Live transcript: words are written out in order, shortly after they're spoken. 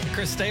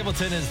Chris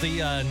Stapleton is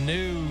the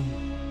new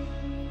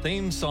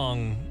theme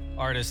song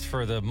artist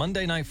for the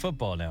Monday Night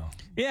Football now.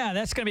 Yeah,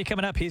 that's going to be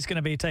coming up. He's going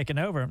to be taking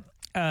over.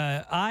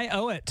 I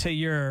owe it to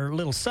your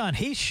little son.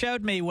 He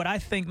showed me what I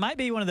think might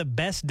be one of the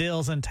best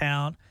deals in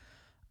town.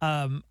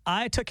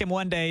 I took him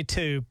one day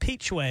to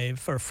Peach Wave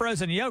for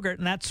frozen yogurt,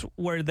 and that's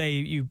where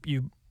you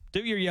do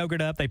your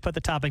yogurt up, they put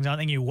the toppings on,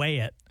 and you weigh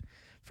it.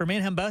 For me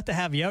and him both to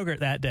have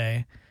yogurt that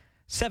day,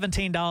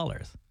 $17.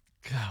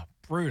 God,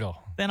 brutal.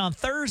 Then on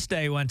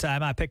Thursday one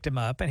time, I picked him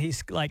up, and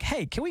he's like,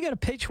 hey, can we go to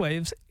Peach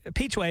Wave?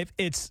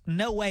 It's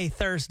no way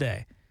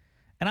Thursday.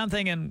 And I'm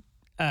thinking,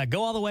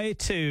 go all the way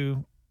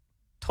to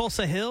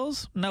Tulsa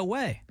Hills? No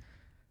way.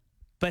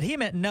 But he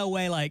meant no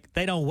way, like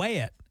they don't weigh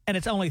it. And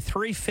it's only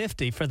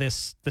 $3.50 for the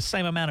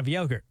same amount of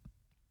yogurt.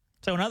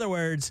 So in other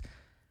words,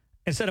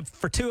 instead of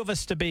for two of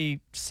us to be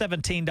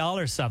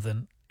 $17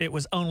 something, it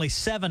was only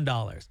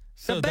 $7.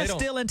 So the best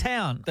deal in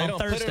town they on don't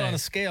Thursday. Put it on a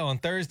scale on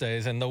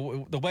Thursdays, and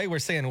the way we're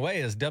saying weigh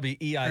is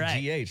WEIGH,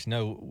 right.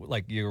 No,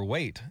 like your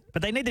weight.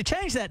 But they need to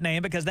change that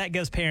name because that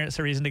gives parents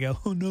a reason to go,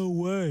 oh, no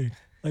way.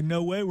 Like,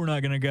 no way we're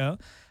not going to go.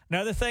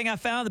 Another thing I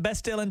found, the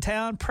best deal in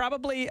town,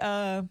 probably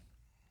at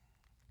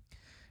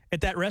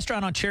that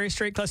restaurant on Cherry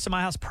Street close to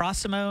my house,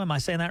 Prossimo. Am I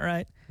saying that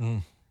right?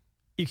 Mm.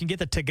 You can get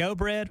the to-go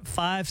bread,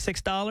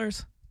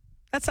 $5-6.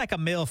 That's like a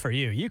meal for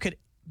you.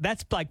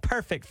 That's like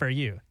perfect for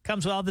you.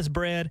 Comes with all this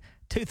bread,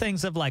 2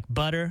 things of like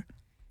butter.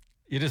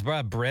 You just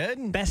brought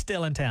bread? Best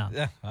deal in town.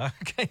 Yeah,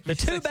 okay. The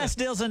 2 best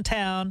deals in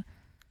town.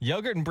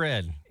 Yogurt and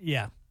bread.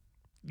 Yeah.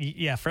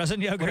 Yeah,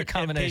 frozen yogurt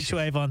and Peach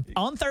Wave on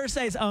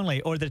Thursdays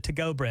only, or the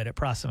to-go bread at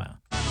Prossimo.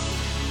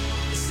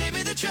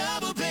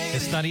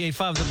 It's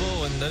 98.5 The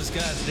Bull, and those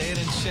guys, Dan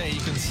and Shay, you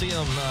can see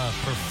them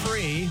for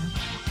free.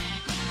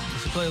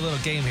 Let's play a little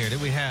game here. Who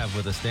do we have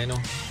with us, Daniel?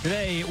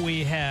 Today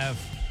we have,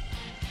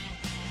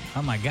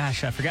 oh my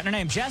gosh, I've forgotten her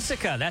name.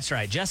 Jessica, that's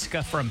right.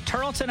 Jessica from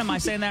Turleton. Am I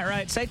saying that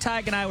right? Say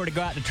Tige and I were to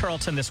go out to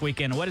Turleton this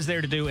weekend. What is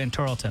there to do in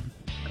Turleton?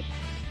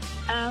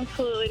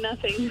 Absolutely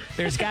nothing.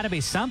 There's got to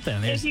be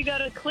something. If you go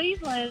to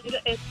Cleveland,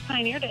 it's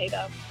Pioneer Day,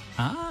 though.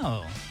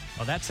 Oh,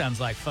 well, that sounds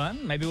like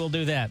fun. Maybe we'll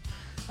do that.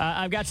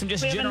 I've got some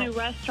just general... We have a new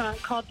restaurant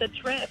called The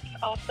Drip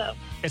also.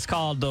 It's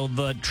called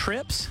the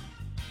Trips?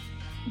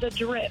 The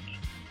Drip.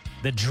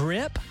 The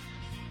Drip?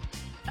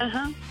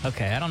 Uh-huh.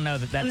 Okay, I don't know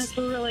that's... And it's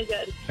really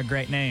good. A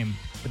great name,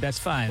 but that's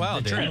fine. Wow,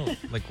 The Daniel, Drip.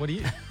 like, what do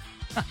you...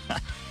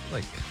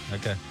 like,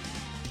 okay.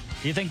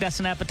 You think that's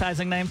an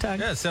appetizing name,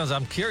 Tug? Yeah, it sounds...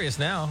 I'm curious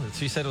now.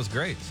 She said it was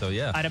great, so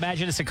yeah. I'd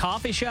imagine it's a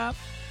coffee shop?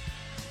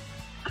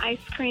 Ice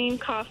cream,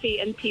 coffee,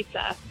 and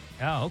pizza.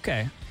 Oh,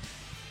 okay.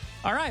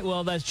 All right,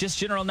 well, that's just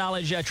general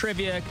knowledge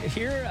trivia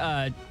here.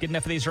 Get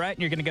enough of these right,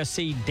 and you're going to go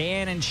see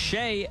Dan and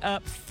Shay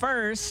up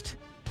first.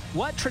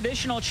 What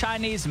traditional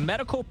Chinese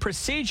medical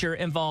procedure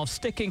involves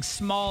sticking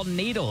small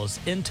needles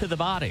into the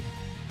body?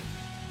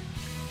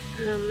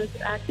 It's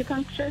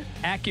acupuncture.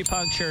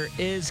 Acupuncture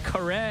is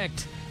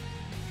correct.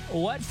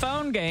 What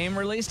phone game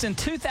released in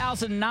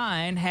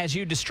 2009 has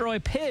you destroy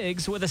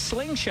pigs with a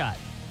slingshot?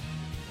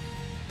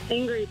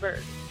 Angry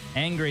Birds.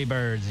 Angry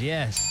Birds,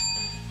 yes.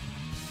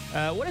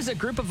 What is a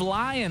group of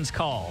lions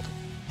called?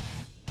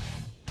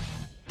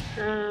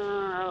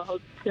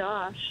 Oh,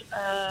 gosh.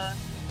 I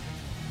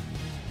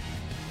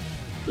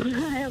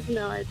have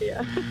no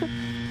idea.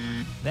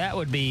 That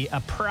would be a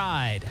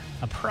pride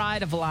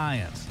of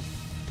lions.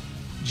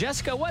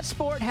 Jessica, what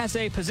sport has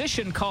a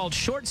position called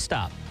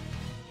shortstop?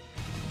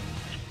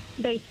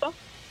 Baseball.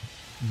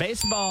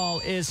 Baseball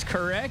is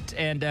correct.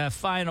 And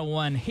final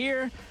one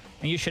here.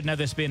 And you should know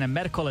this being a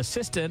medical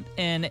assistant.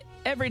 In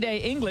everyday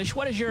English,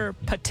 what is your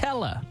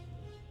patella?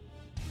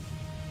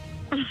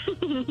 I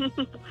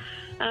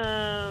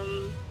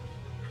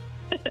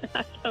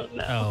don't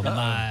know. Oh,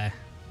 my.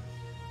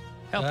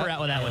 Help her out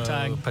with that one,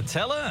 Tug.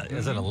 Patella?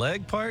 Is it a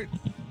leg part?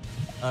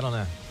 I don't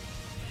know.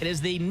 It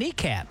is the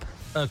kneecap.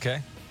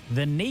 Okay.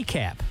 The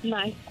kneecap.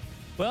 Nice.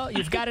 Well,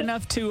 you've got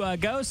enough to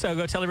go, so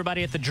go tell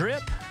everybody at The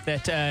Drip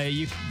that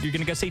you're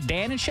going to go see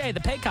Dan and Shay, the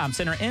Paycom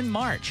Center, in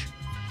March.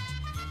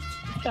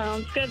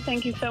 Sounds good.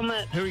 Thank you so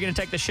much. Who are you going to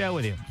take the show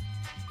with you?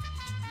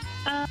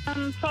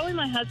 Probably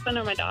my husband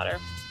or my daughter.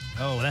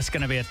 Oh, that's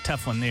going to be a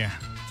tough one there.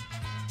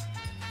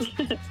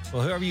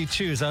 Well, whoever you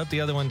choose, I hope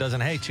the other one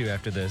doesn't hate you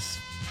after this.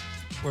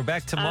 We're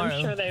back tomorrow.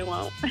 I'm sure they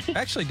won't.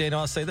 Actually, Dana,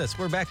 I'll say this.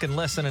 We're back in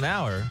less than an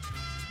hour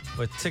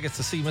with tickets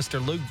to see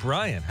Mr. Luke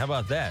Bryan. How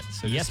about that?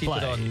 So yes, just keep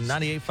it on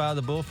 98.5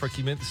 The Bull for a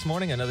few minutes this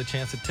morning. Another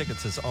chance at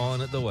tickets is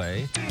on the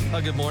way.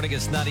 Well, good morning.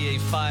 It's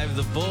 98.5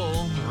 The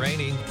Bull.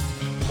 Raining.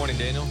 Good morning,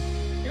 Daniel.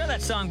 You know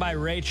that song by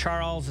Ray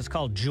Charles? It's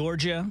called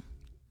Georgia.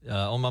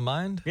 On My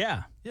Mind?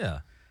 Yeah. Yeah.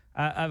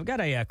 I've got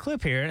a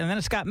clip here, and then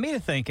it's got me to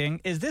thinking,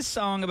 is this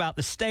song about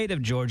the state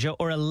of Georgia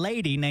or a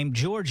lady named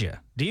Georgia?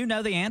 Do you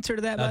know the answer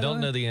to that, by I don't the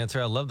way? know the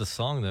answer. I love the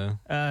song, though.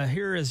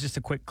 Here is just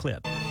a quick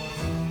clip. A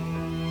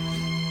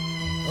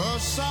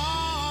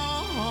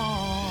song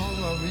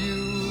of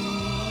you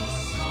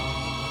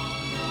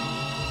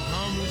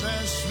comes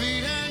as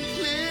sweet and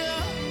clear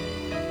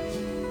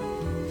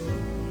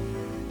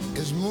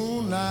as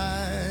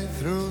moonlight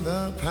through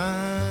the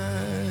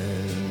pines.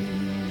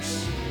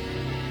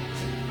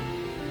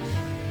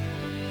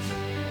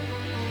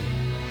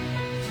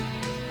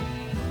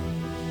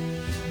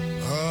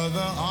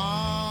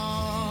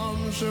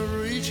 so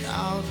reach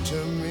out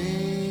to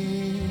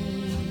me.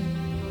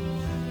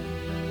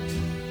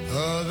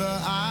 Other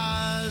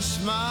eyes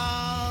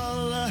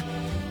smile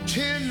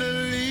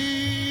tenderly.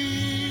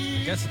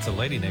 I guess it's a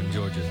lady named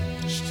Georgia.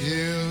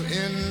 Still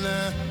in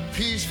the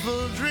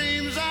peaceful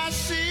dreams I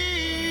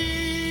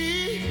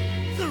see,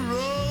 the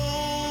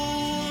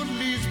road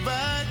leads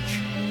back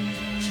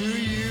to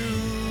you.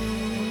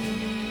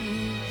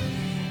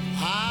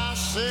 I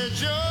said,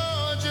 Georgia.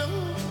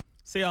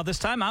 See, all this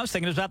time I was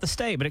thinking it was about the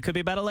state, but it could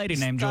be about a lady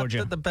named Got Georgia.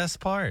 to the best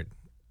part.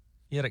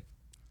 You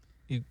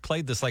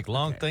played this like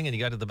long thing and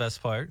you got to the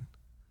best part.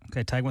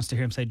 Okay, Tig wants to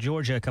hear him say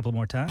Georgia a couple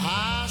more times.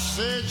 I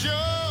said,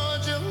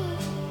 Georgia.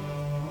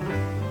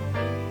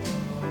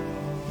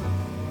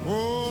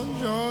 Oh,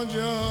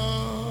 Georgia.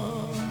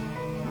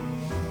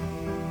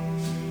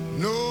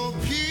 No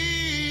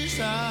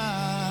peace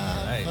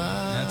I Right,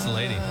 find. that's a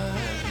lady.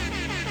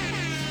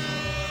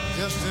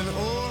 Just an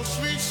old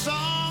sweet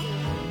song.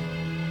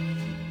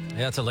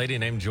 Yeah, it's a lady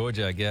named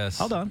Georgia, I guess.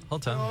 Hold on.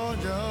 Hold on.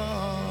 Georgia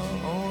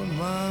on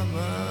my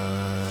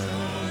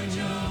mind.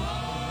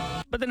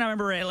 But then I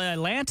remember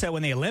Atlanta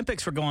when the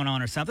Olympics were going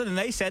on or something, and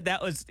they said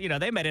that was,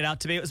 they made it out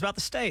to be it was about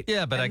the state.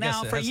 Yeah, but and I guess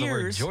now it for has the word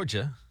years,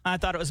 Georgia. I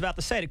thought it was about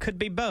the state. It could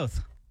be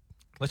both.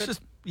 Let's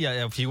just,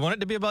 if you want it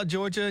to be about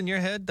Georgia in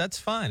your head, that's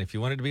fine. If you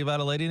want it to be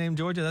about a lady named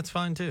Georgia, that's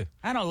fine too.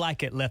 I don't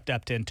like it left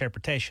up to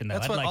interpretation, though.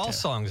 That's I'd what like all to...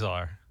 songs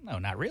are. No,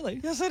 not really.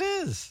 Yes, it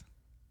is.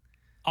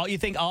 You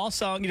think all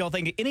song? You don't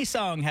think any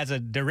song has a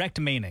direct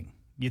meaning?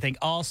 You think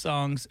all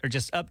songs are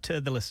just up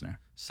to the listener?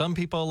 Some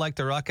people like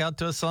to rock out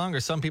to a song, or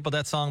some people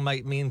that song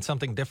might mean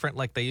something different,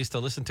 like they used to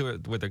listen to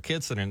it with their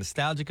kids and they're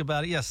nostalgic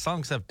about it. Yes,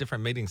 songs have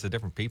different meanings to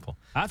different people.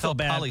 I feel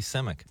bad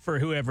polysemic for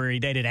whoever he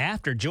dated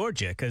after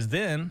Georgia, because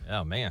then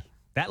oh man,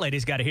 that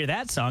lady's got to hear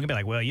that song and be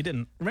like, well, you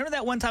didn't remember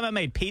that one time I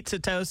made pizza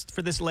toast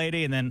for this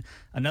lady, and then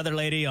another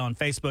lady on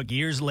Facebook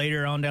years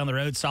later on down the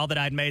road saw that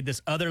I'd made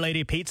this other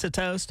lady pizza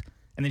toast,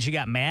 and then she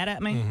got mad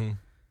at me. Mm-hmm.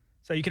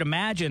 So you can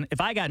imagine if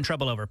I got in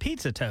trouble over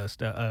pizza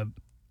toast,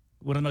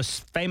 one of the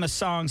most famous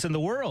songs in the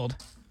world.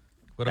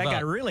 What that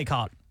about got really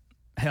caught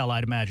hell,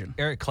 I'd imagine.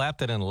 Eric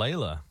Clapton and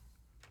Layla?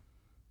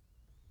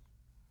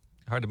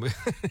 Hard to move.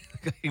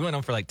 He went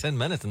on for like 10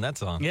 minutes in that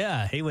song.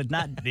 Yeah, he would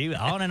not.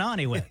 On and on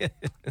he went. The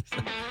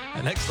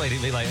next lady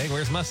would be like, hey,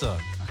 where's my song?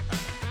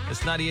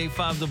 It's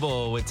 98.5 The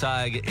Bull with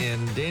Tige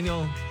and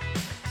Daniel.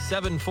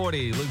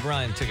 740. Luke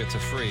Bryan tickets are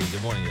free.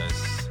 Good morning,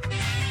 guys.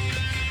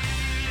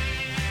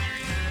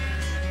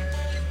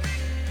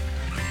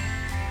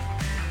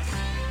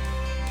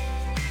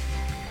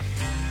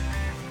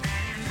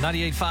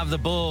 98.5 The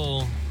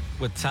Bull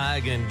with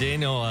Tige and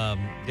Daniel.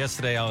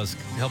 Yesterday I was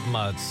helping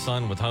my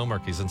son with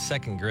homework. He's in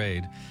second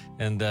grade.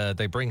 And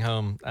they bring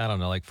home, I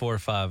don't know, like 4 or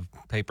 5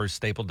 papers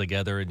stapled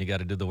together, and you got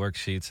to do the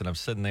worksheets. And I'm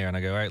sitting there and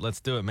I go, all right,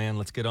 let's do it, man.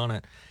 Let's get on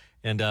it.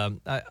 And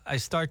I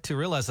start to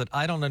realize that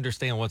I don't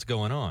understand what's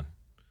going on.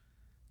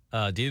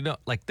 Do you know,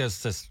 like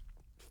there's this,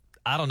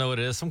 I don't know what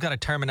it is, some kind of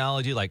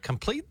terminology, like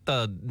complete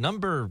the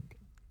number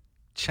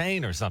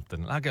chain or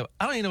something. I go,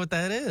 I don't even know what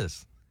that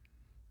is.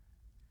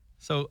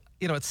 So,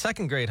 it's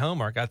second grade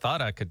homework. I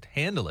thought I could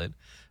handle it.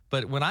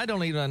 But when I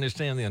don't even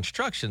understand the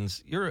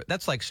instructions,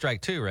 that's like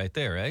strike 2 right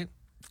there, right?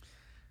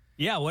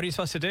 Yeah, what are you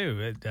supposed to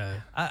do?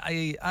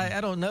 I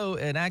don't know.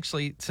 And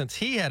actually, since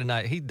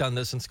he'd done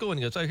this in school, and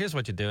he goes, oh, here's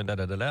what you do, and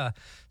da-da-da-da.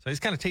 So he's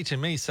kind of teaching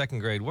me second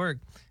grade work.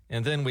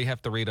 And then we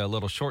have to read a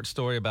little short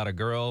story about a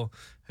girl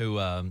who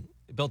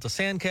built a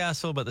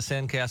sandcastle, but the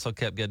sandcastle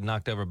kept getting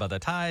knocked over by the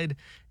tide.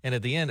 And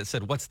at the end, it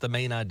said, what's the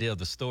main idea of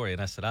the story?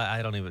 And I said,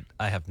 I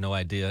have no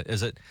idea.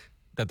 Is it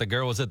that the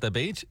girl was at the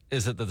beach?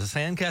 Is it that the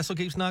sandcastle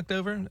keeps knocked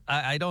over?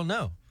 I don't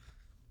know.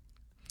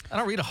 I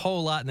don't read a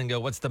whole lot and then go,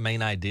 what's the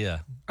main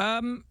idea?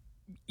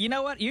 You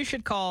know what? You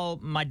should call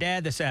my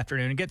dad this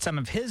afternoon and get some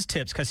of his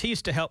tips, because he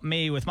used to help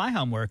me with my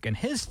homework, and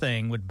his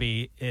thing would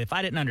be if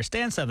I didn't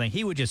understand something,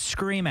 he would just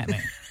scream at me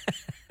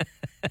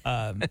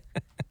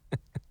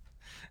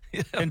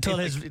until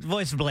his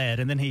voice bled,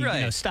 and then he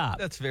stopped.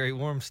 That's a very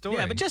warm story.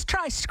 Yeah, but just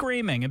try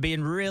screaming and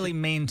being really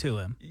mean to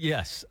him.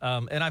 Yes,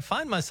 and I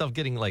find myself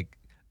getting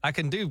I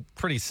can do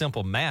pretty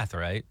simple math,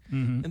 right?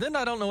 Mm-hmm. And then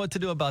I don't know what to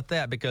do about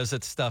that, because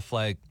it's stuff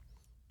like,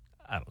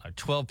 I don't know,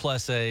 12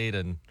 plus 8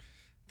 and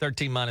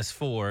 13 minus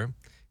 4.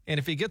 And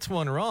if he gets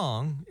one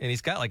wrong, and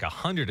he's got like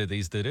 100 of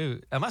these to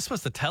do, am I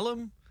supposed to tell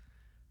him?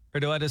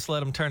 Or do I just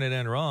let him turn it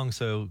in wrong?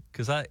 So,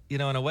 because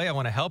in a way I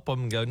want to help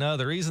him and go, no,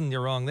 the reason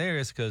you're wrong there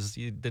is because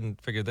you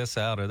didn't figure this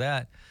out or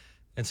that.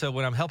 And so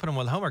when I'm helping him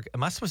with homework,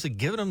 am I supposed to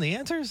give him the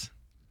answers?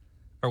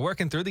 Or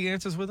working through the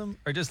answers with him?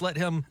 Or just let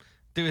him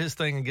do his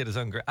thing and get his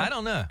own grade? I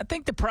don't know. I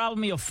think the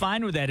problem you'll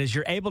find with that is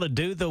you're able to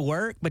do the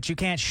work, but you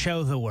can't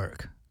show the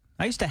work.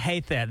 I used to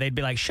hate that. They'd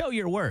be like, show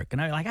your work.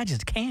 And I'm like, I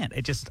just can't.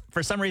 It just,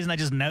 for some reason, I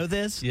just know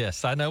this.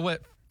 Yes, I know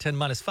what 10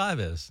 minus 5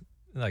 is.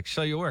 Like,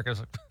 show your work. I was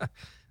like,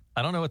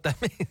 I don't know what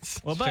that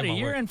means. Well, buddy,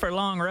 you're in for a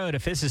long road.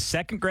 If this is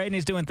second grade and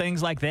he's doing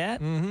things like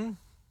that,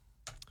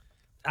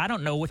 I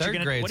don't know what you're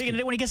going to do. What are you going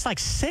to do when he gets like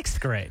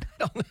 6th grade?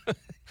 I don't know.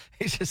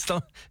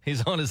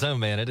 He's on his own,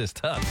 man. It is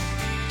tough.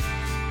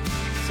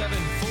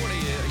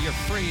 740, you're your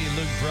free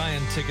Luke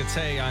Bryan tickets.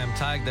 Hey, I am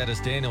Tige. That is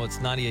Daniel. It's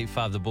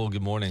 98.5 The Bull.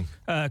 Good morning.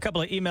 A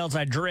couple of emails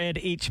I dread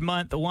each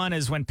month. One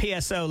is when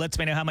PSO lets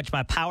me know how much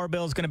my power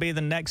bill is going to be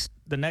the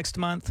next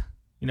month.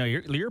 You know,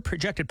 your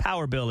projected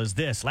power bill is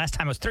this. Last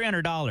time it was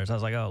 $300. I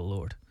was like, oh,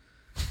 Lord.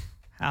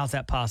 How's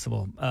that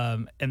possible?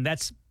 And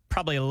that's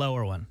probably a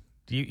lower one.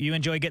 Do you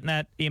enjoy getting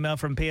that email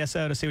from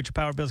PSO to see what your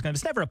power bill is going to be?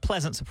 It's never a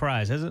pleasant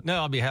surprise, is it? No,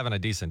 I'll be having a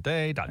decent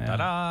day,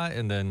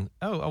 and then,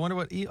 I wonder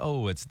what,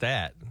 it's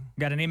that.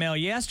 Got an email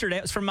yesterday.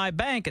 It was from my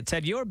bank. It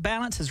said, your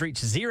balance has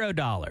reached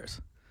 $0.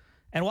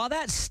 And while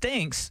that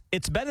stinks,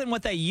 it's better than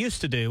what they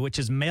used to do, which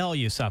is mail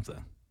you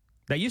something.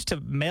 They used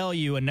to mail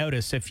you a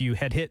notice if you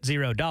had hit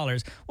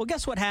 $0. Well,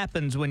 guess what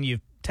happens when you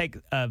take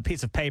a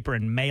piece of paper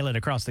and mail it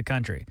across the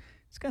country?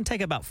 It's going to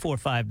take about 4 or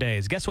 5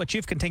 days. Guess what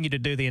you've continued to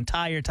do the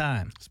entire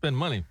time? Spend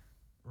money.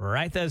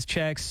 Write those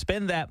checks,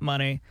 spend that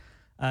money.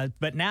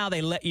 But now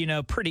they let you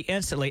know pretty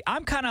instantly.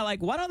 I'm kind of like,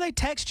 why don't they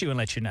text you and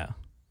let you know?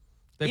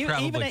 They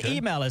probably even could. an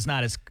email is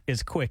not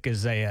as quick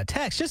as a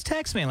text. Just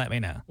text me and let me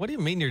know. What do you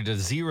mean you're to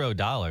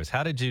 $0?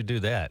 How did you do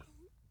that?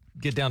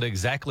 Get down to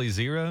exactly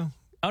zero?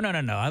 Oh, no.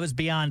 I was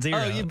beyond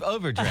zero. Oh, you've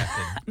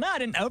overdrafted. No, I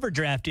didn't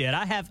overdraft yet.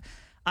 I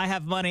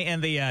have money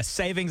in the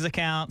savings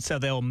account, so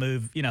they'll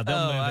move. They'll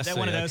move. They're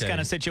one of those kind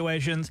of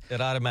situations.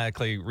 It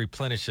automatically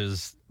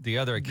replenishes the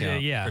other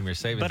account from your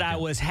savings But account. I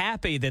was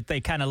happy that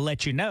they kind of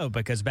let you know,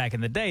 because back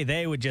in the day,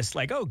 they would just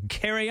like, oh,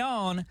 carry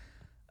on.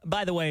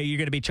 By the way, you're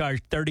going to be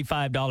charged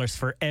 $35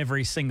 for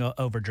every single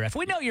overdraft.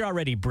 We know you're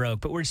already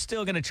broke, but we're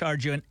still going to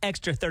charge you an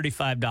extra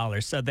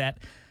 $35. So that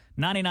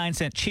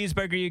 99-cent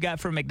cheeseburger you got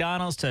from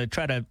McDonald's to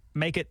try to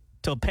make it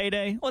till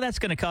payday, well, that's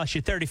going to cost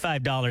you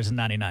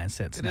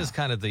 $35.99. It is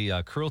kind of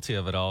the cruelty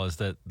of it all, is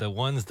that the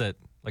ones that,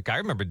 like, I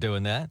remember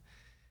doing that,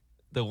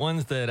 the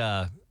ones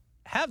that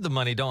have the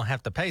money don't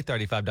have to pay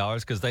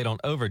 $35 because they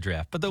don't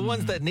overdraft. But the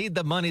ones that need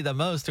the money the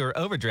most are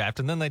overdraft,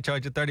 and then they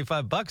charge you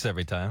 $35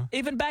 every time.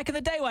 Even back in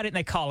the day, why didn't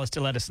they call us to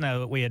let us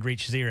know that we had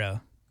reached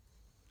zero?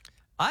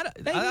 I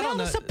don't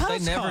know. They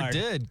never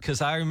did,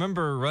 because I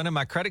remember running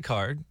my credit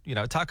card,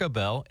 Taco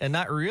Bell, and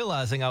not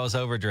realizing I was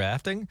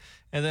overdrafting.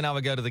 And then I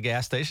would go to the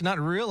gas station, not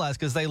realize,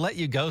 because they let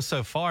you go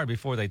so far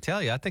before they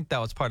tell you. I think that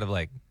was part of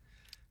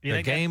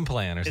their game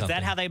plan or something. Is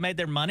that how they made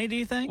their money, do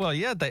you think? Well,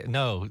 yeah,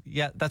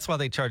 that's why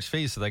they charge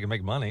fees, so they can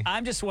make money.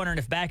 I'm just wondering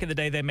if back in the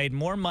day they made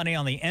more money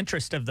on the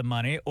interest of the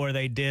money, or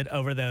they did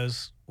over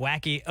those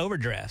wacky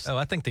overdrafts. Oh,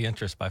 I think the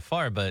interest by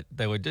far, but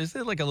they would just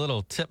like a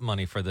little tip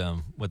money for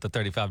them with the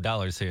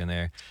 $35 here and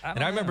there.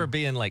 I remember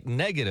being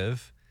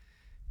negative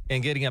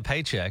and getting a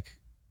paycheck.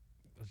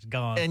 It's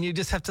gone. And you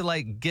just have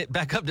to get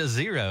back up to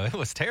zero. It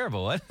was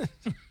terrible.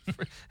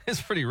 It's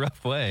a pretty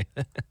rough way.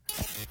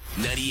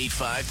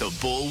 98.5 The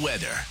Bull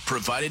Weather,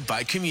 provided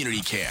by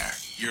Community Care,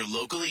 your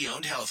locally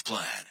owned health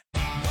plan.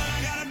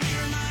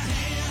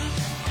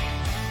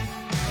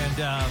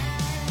 And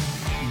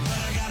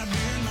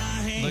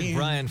Luke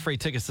Bryan, free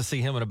tickets to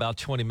see him in about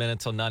 20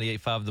 minutes on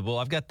 98.5 The Bull.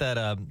 I've got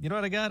that, you know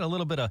what I got? A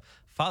little bit of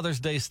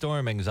Father's Day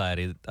storm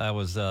anxiety. I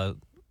was up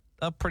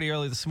pretty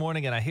early this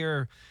morning, and I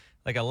hear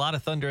a lot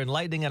of thunder and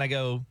lightning, and I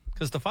go,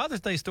 because the Father's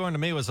Day storm to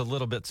me was a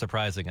little bit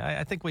surprising.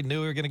 I think we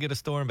knew we were going to get a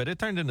storm, but it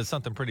turned into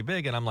something pretty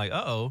big, and I'm like,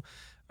 uh-oh,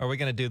 are we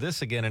going to do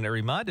this again? And it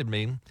reminded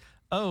me,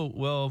 oh,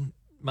 well,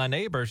 my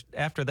neighbor,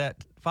 after that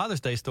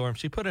Father's Day storm,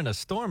 she put in a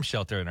storm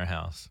shelter in her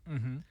house.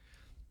 Mm-hmm.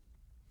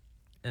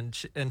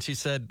 And she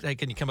said, hey,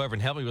 can you come over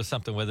and help me with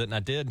something with it? And I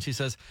did, and she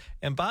says,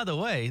 and by the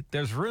way,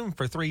 there's room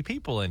for 3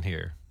 people in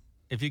here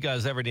if you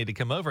guys ever need to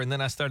come over. And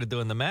then I started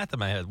doing the math in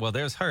my head. Well,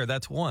 there's her,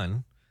 that's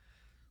 1.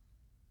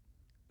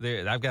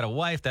 There, I've got a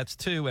wife, that's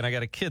 2, and I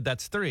got a kid,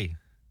 that's 3.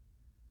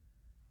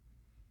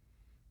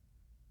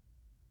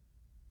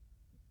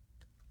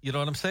 You know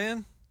what I'm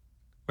saying?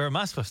 Where am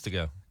I supposed to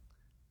go?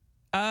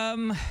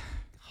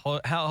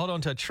 Hold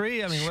on to a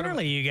tree? I mean,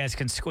 surely you guys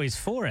can squeeze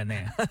 4 in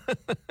there.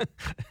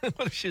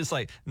 What if she was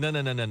like, no.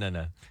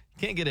 You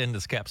can't get in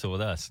this capsule with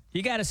us.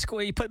 You got to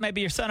squeeze. You put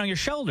maybe your son on your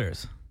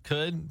shoulders.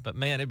 Could, but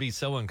man, it'd be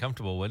so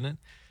uncomfortable, wouldn't it?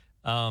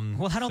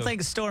 Well, I don't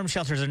think storm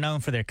shelters are known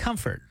for their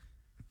comfort.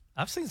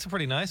 I've seen some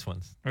pretty nice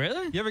ones.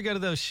 Really? You ever go to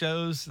those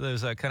shows,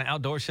 those kind of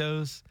outdoor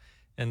shows,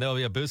 and there'll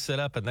be a booth set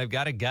up, and they've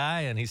got a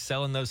guy, and he's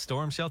selling those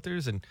storm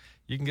shelters, and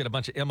you can get a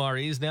bunch of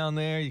MREs down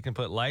there. You can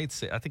put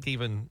lights. I think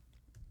even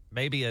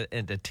maybe a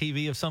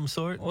TV of some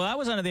sort. Well, I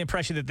was under the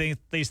impression that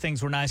these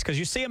things were nice because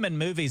you see them in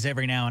movies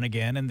every now and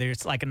again, and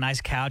there's a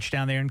nice couch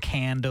down there and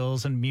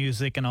candles and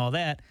music and all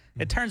that.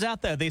 Mm-hmm. It turns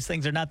out, though, these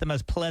things are not the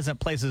most pleasant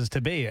places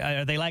to be.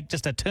 Are they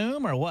just a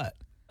tomb or what?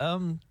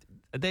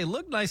 They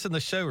look nice in the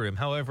showroom.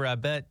 However, I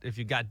bet if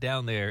you got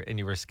down there and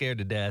you were scared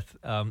to death,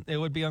 it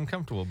would be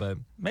uncomfortable. But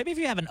maybe if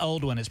you have an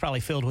old one, it's probably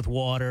filled with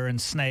water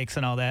and snakes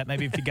and all that.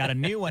 Maybe if you got a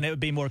new one, it would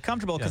be more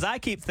comfortable. Because I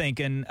keep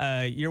thinking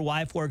your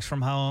wife works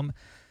from home.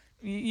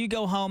 You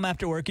go home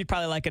after work, you'd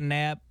probably like a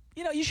nap.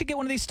 You should get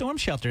one of these storm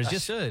shelters.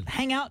 Just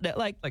hang out there.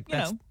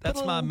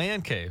 That's my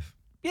man cave.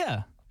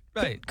 Yeah.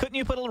 Right. Couldn't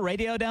you put a little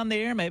radio down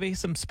there? Maybe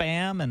some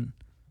Spam and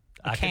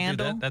a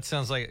candle? Could do that. That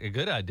sounds like a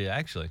good idea,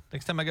 actually.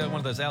 Next time I go to one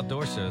of those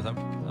outdoor shows, I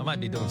might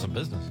be doing some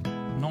business.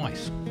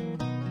 Nice.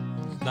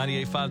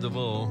 98.5 The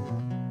Bull.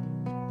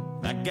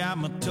 I got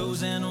my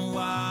toes in the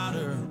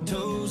water,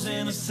 toes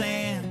in the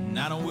sand.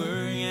 Not a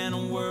worry in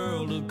a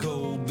world of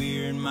cold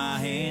beer in my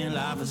hand.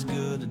 Life is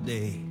good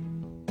today.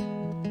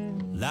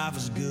 Life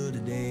is good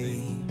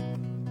today.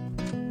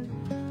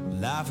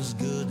 Life is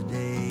good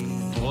today.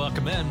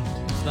 Welcome in.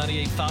 It's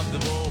 98.5 The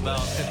Bull, about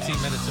 15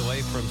 minutes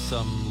away from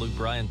some Luke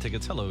Bryan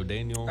tickets. Hello,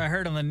 Daniel. I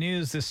heard on the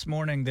news this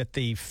morning that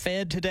the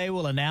Fed today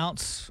will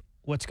announce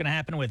what's going to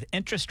happen with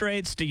interest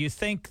rates. Do you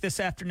think this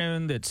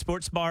afternoon that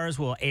sports bars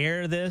will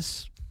air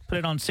this? Put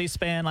it on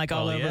C-SPAN like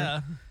all over?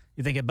 Yeah.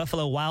 You think at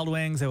Buffalo Wild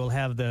Wings they will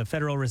have the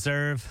Federal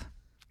Reserve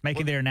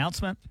making their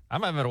announcement?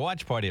 I'm having a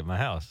watch party at my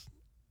house.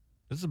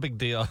 This is a big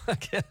deal, I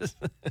guess.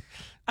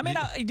 I mean,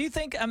 do you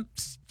think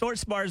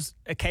sports bars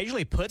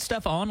occasionally put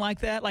stuff on like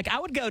that? Like, I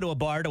would go to a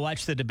bar to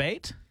watch the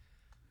debate.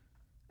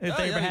 If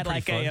they ever had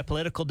like a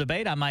political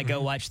debate, I might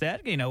go watch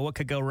that. You know, what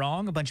could go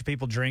wrong? A bunch of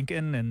people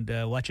drinking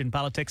and watching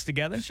politics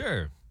together.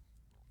 Sure.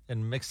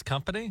 In mixed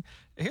company.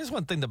 Here's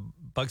one thing that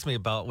bugs me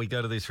about we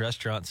go to these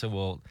restaurants and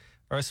or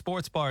a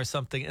sports bar or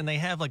something, and they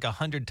have like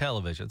 100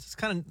 televisions. It's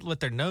kind of what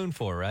they're known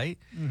for, right?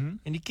 Mm-hmm.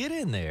 And you get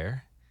in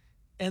there,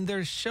 and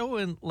they're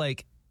showing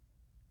like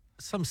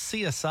some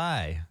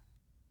CSI,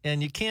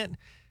 and you can't,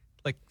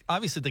 like,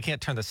 obviously they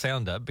can't turn the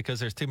sound up because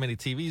there's too many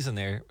TVs in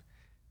there.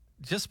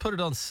 Just put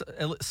it on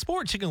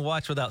sports you can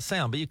watch without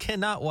sound, but you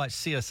cannot watch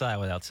CSI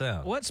without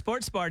sound. What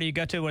sports bar do you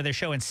go to where they're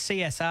showing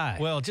CSI?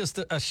 Well, just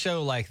a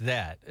show like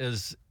that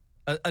is,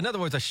 in other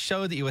words, a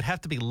show that you would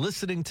have to be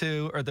listening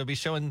to, or they'll be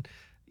showing,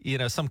 you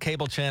know, some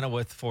cable channel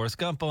with Forrest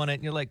Gump on it,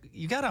 and you're like,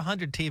 you got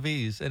 100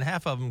 TVs, and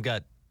half of them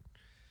got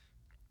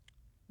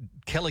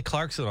Kelly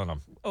Clarkson on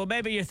them. Well,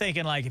 maybe you're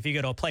thinking like if you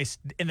go to a place,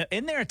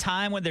 isn't there a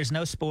time when there's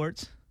no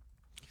sports?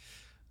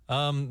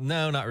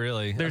 No, not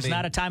really. There's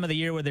not a time of the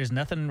year where there's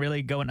nothing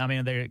really going. I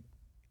mean,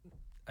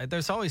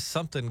 there's always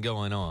something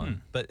going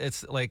on, but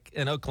it's like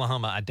in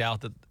Oklahoma, I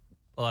doubt that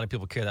a lot of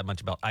people care that much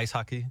about ice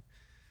hockey.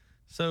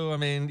 So, I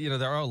mean, you know,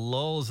 there are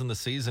lulls in the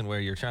season where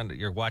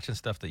you're watching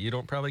stuff that you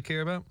don't probably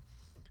care about.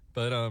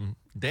 But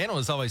Daniel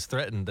has always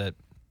threatened that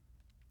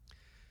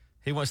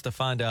he wants to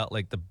find out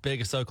like the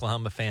biggest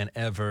Oklahoma fan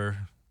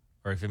ever,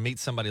 or if he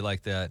meets somebody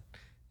like that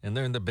and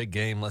they're in the big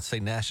game, let's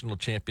say national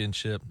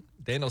championship.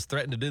 Daniel's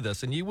threatened to do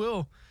this, and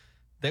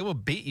they will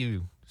beat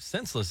you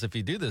senseless if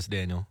you do this,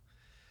 Daniel.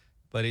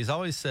 But he's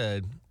always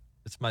said,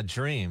 it's my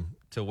dream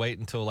to wait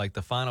until like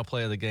the final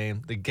play of the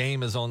game. The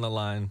game is on the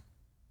line.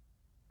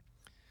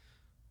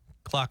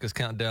 Clock is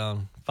counting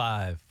down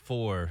 5,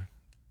 4.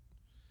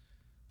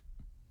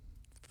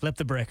 Flip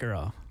the breaker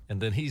off.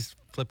 And then he's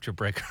flipped your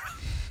breaker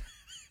off.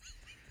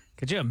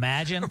 Could you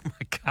imagine? Oh my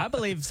God. I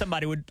believe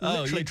somebody would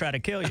literally try to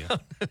kill you.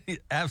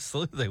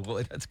 Absolutely, they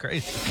would. That's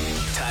crazy.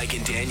 Tige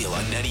and Daniel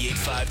on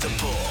 98.5 The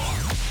Bull.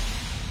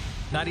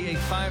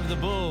 98.5 The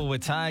Bull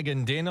with Tige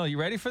and Daniel. You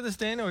ready for this,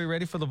 Daniel? Are you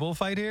ready for the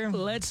bullfight here?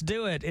 Let's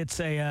do it. It's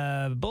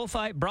a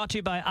bullfight brought to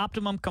you by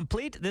Optimum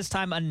Complete. This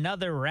time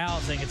another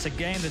rousing. It's a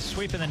game that's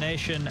sweeping the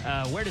nation.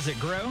 Where does it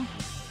grow?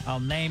 I'll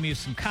name you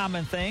some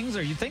common things,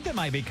 or you think they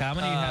might be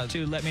common. You have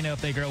to let me know if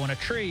they grow on a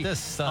tree,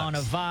 on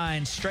a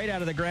vine, straight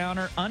out of the ground,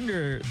 or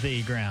under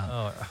the ground.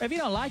 Oh. If you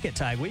don't like it,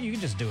 Tige, you can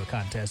just do a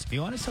contest if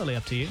you want. It's totally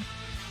up to you.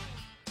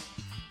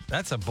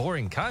 That's a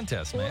boring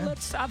contest, man. Well,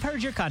 I've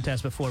heard your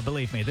contest before,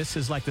 believe me. This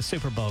is like the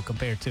Super Bowl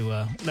compared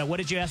to... what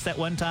did you ask that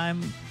one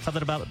time?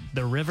 Something about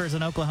the rivers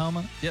in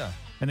Oklahoma? Yeah.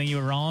 And then you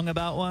were wrong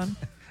about one?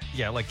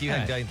 Yeah, like you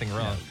hadn't got anything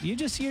wrong. No,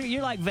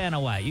 you're like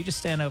Vanna White. You just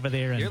stand over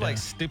there and... You're like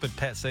stupid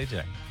Pat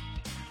Sajak.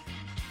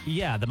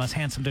 Yeah, the most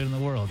handsome dude in the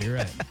world. You're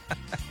right.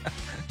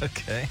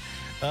 Okay.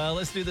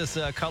 Let's do this.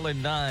 Caller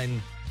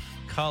 9,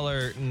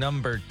 caller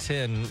number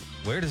 10.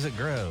 Where does it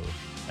grow?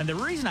 And the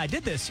reason I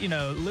did this,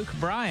 Luke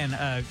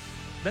Bryan,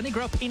 doesn't he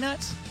grow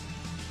peanuts?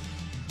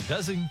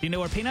 Does he? Do you know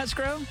where peanuts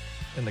grow?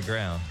 In the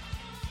ground.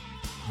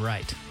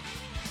 Right.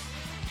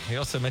 He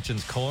also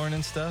mentions corn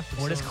and stuff.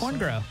 Where does corn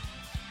grow?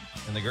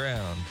 In the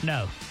ground.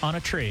 No, on a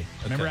tree.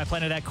 Okay. Remember I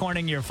planted that corn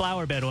in your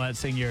flower bed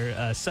once, and your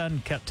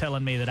son kept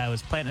telling me that I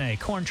was planting a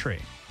corn tree.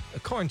 A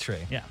corn tree?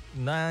 Yeah.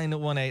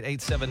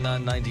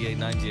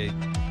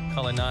 918-879-9898.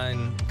 Caller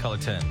 9, caller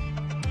 10.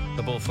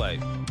 The bullfight.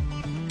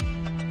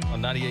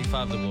 On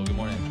 98.5 The Bull. Good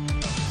morning.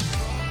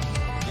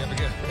 You ever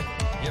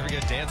go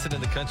dancing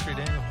in the country,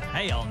 Daniel?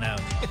 Hell no.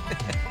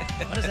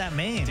 What does that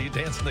mean? Do you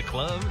dance in the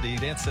club? Do you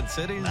dance in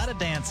cities? Not a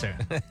dancer.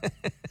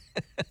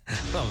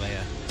 Oh,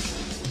 man.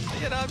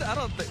 I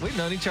don't think we've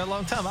known each other a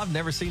long time. I've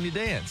never seen you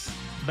dance.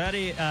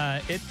 Buddy,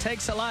 it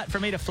takes a lot for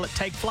me to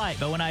take flight,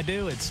 but when I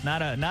do, it's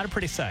not a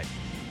pretty sight.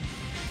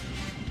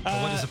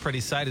 Well, what is a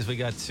pretty sight is we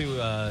got two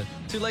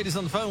ladies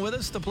on the phone with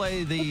us to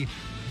play the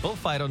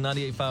bullfight on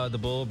 98.5 The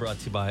Bull, brought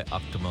to you by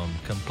Optimum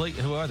Complete.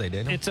 Who are they,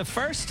 Daniel? It's a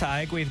first,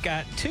 Tige. We've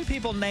got two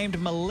people named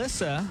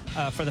Melissa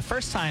for the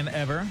first time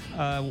ever.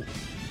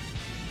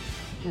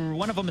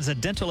 One of them is a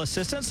dental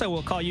assistant, so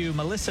we'll call you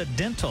Melissa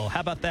Dental.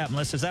 How about that,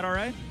 Melissa? Is that all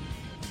right?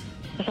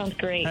 That sounds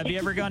great. Have you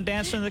ever gone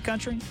dancing in the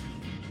country?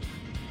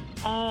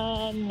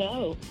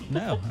 No.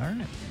 No, all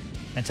right.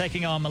 And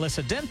taking on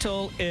Melissa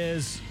Dental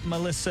is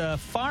Melissa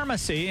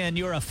Pharmacy, and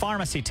you're a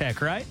pharmacy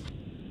tech, right?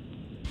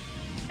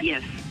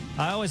 Yes.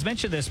 I always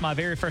mention this. My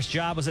very first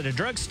job was at a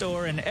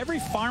drugstore, and every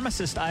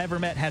pharmacist I ever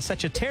met has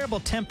such a terrible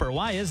temper.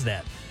 Why is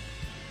that?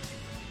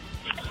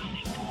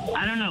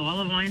 I don't know. All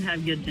of mine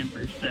have good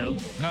tempers, so.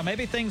 No,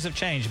 maybe things have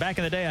changed. Back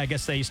in the day, I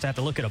guess they used to have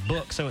to look at a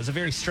book, so it was a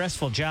very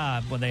stressful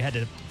job when they had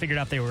to figure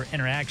out if they were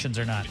interactions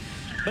or not.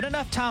 But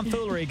enough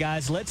tomfoolery,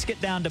 guys. Let's get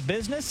down to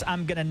business.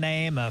 I'm going to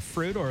name a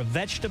fruit or a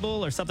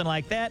vegetable or something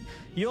like that.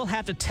 You'll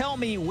have to tell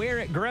me where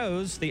it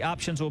grows. The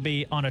options will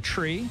be on a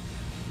tree,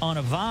 on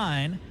a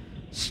vine,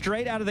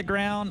 straight out of the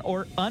ground,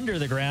 or under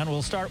the ground.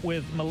 We'll start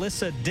with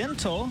Melissa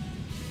Dental.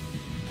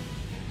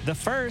 The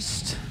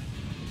first,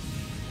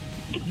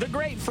 the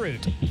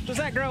grapefruit. Does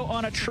that grow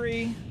on a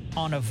tree,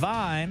 on a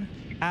vine,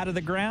 out of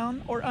the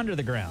ground, or under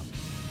the ground?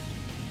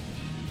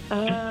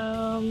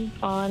 On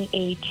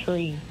a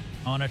tree.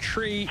 On a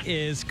tree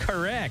is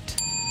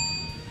correct.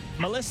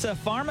 Melissa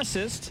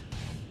Pharmacist,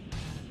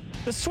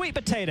 the sweet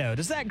potato.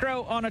 Does that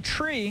grow on a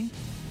tree,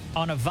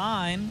 on a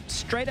vine,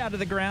 straight out of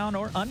the ground,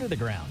 or under the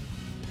ground?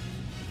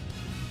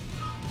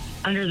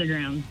 Under the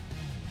ground.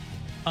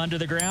 Under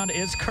the ground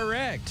is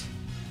correct.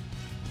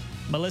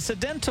 Melissa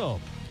Dental,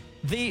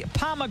 the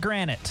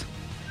pomegranate.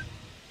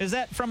 Is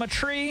that from a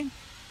tree,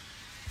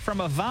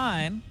 from a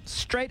vine,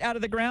 straight out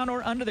of the ground,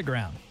 or under the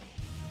ground?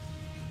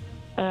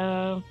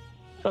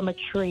 From a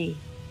tree.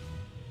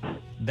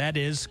 That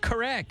is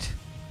correct.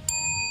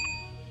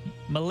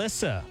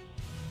 Melissa,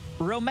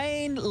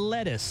 romaine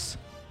lettuce.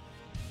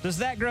 Does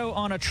that grow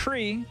on a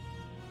tree,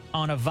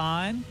 on a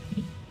vine,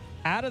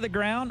 out of the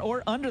ground,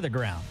 or under the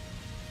ground?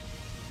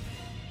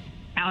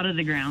 Out of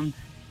the ground.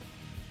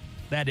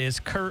 That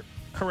is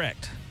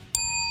correct.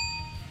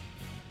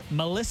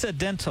 Melissa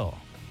Dental,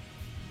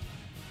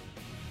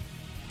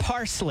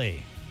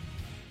 parsley.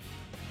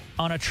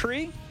 On a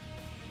tree,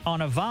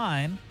 on a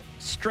vine,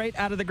 straight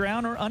out of the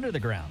ground, or under the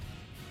ground?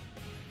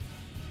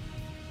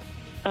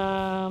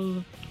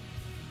 From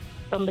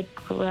the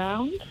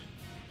ground.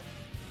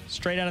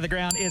 Straight out of the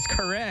ground is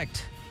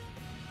correct.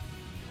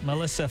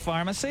 Melissa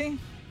Pharmacy,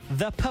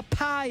 the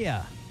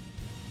papaya.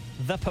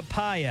 The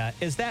papaya,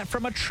 is that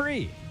from a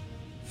tree,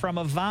 from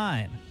a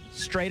vine,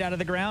 straight out of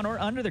the ground, or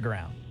under the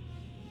ground?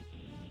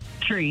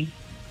 Tree.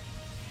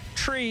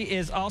 Tree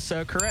is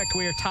also correct.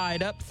 We are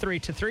tied up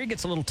 3-3.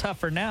 Gets a little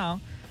tougher now.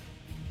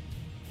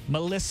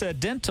 Melissa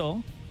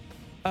Dental,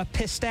 a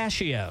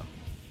pistachio.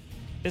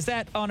 Is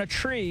that on a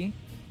tree,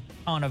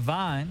 on a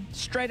vine,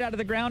 straight out of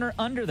the ground, or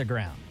under the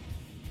ground?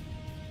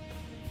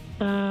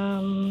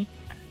 On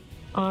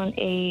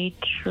a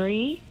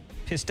tree.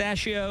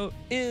 Pistachio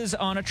is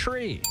on a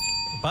tree.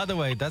 By the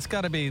way, that's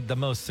got to be the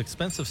most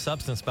expensive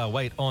substance by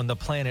weight on the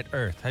planet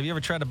Earth. Have you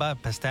ever tried to buy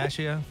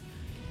pistachio?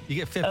 You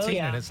get 15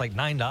 yeah. and it's like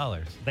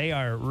 $9. They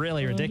are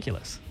really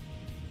ridiculous.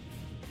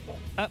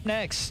 Up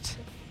next,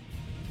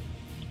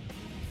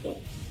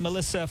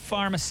 Melissa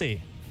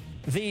Pharmacy,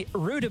 the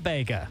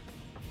rutabaga.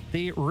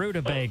 The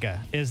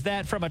rutabaga. Is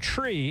that from a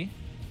tree,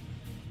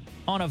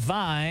 on a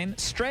vine,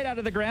 straight out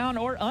of the ground,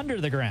 or under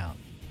the ground?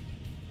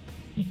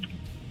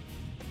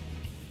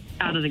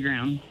 Out of the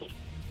ground.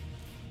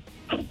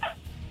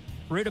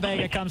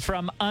 Rutabaga comes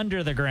from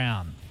under the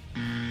ground.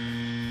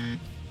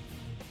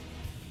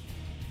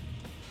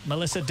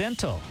 Melissa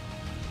Dental,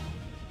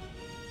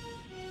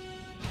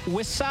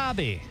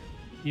 wasabi.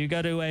 You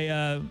go to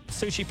a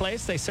sushi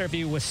place, they serve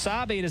you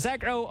wasabi. Does that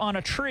grow on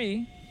a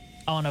tree,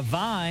 on a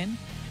vine,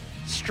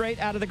 straight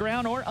out of the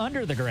ground, or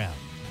under the ground?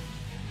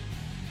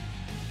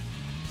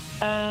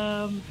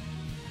 Out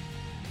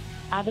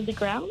of the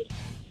ground.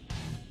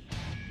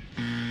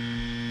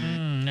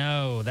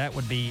 No, that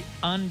would be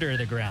under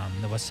the ground.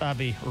 The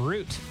wasabi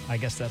root, I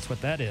guess that's what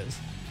that is.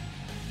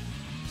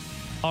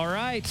 All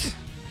right.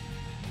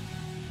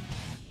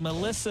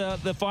 Melissa,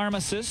 the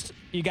pharmacist,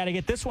 you got to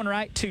get this one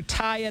right to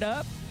tie it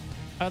up.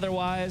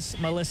 Otherwise,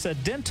 Melissa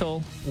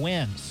Dental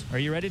wins. Are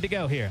you ready to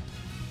go here?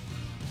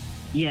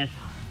 Yes.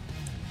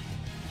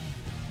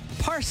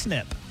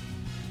 Parsnip.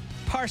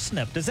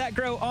 Parsnip. Does that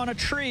grow on a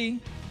tree,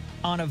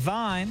 on a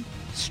vine,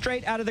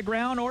 straight out of the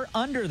ground, or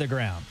under the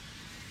ground?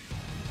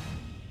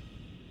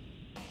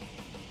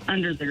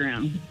 Under the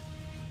ground.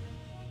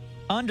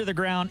 Under the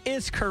ground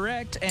is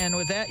correct. And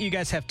with that, you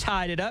guys have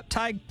tied it up.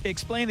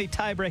 Explain the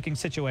tie-breaking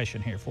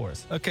situation here for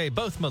us. Okay,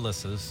 both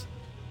Melissas.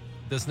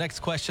 This next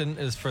question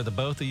is for the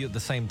both of you at the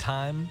same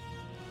time.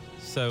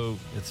 So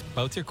it's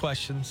both your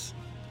questions.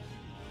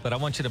 But I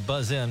want you to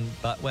buzz in.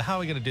 But well, how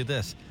are we going to do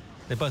this?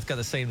 They both got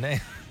the same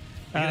name.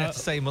 You're going to have to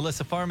say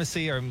Melissa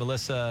Pharmacy or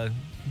Melissa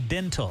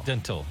Dental.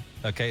 Dental.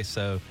 Okay,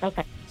 so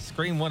Okay.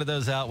 scream one of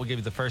those out. We'll give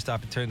you the first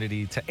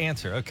opportunity to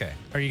answer. Okay.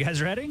 Are you guys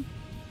ready?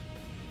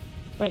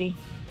 Ready.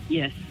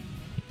 Yes.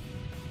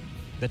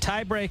 The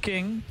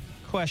tie-breaking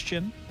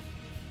question.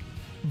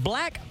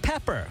 Black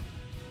pepper.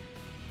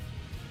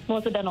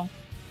 Melissa Dental.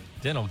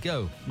 Dental,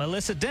 go.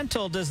 Melissa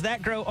Dental, does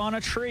that grow on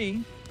a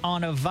tree,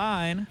 on a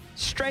vine,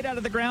 straight out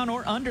of the ground,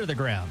 or under the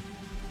ground?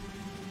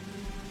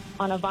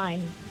 On a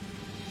vine.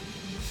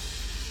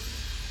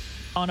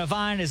 on a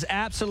vine is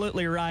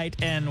absolutely right.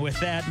 And with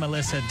that,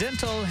 Melissa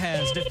Dental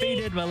has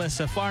defeated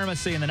Melissa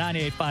Pharmacy in the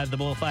 98.5 The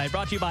Bullfight.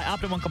 Brought to you by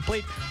Optimum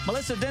Complete.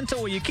 Melissa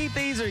Dental, will you keep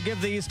these or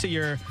give these to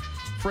your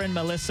friend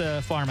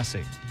Melissa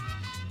Pharmacy?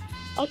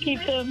 I'll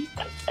keep them.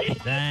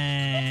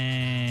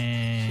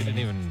 Dang. She didn't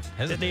even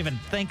hesitate. Didn't even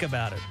think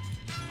about it.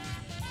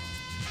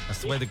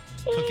 That's the way the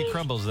cookie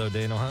crumbles, though,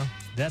 Daniel, huh?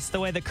 That's the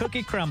way the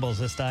cookie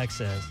crumbles, as Dyke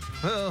says.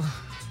 Well,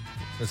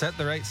 is that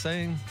the right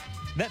saying?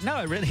 No,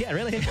 it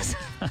really is.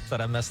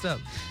 But I messed up.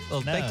 Well,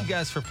 No. thank you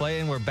guys for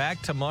playing. We're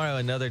back tomorrow.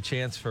 Another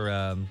chance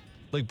for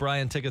Luke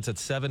Bryan tickets at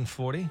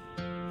 7:40.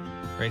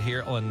 Right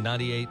here on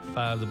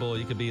 98.5 The Bull.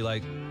 You could be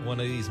like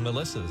one of these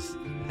Melissas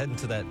heading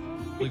to that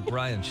Luke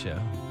Bryan show.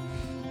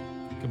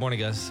 Good morning,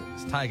 guys.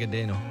 It's Tige and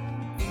Daniel.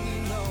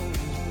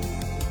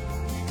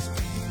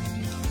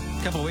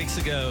 A couple weeks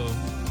ago,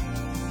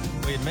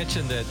 we had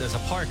mentioned that there's a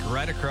park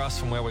right across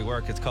from where we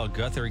work. It's called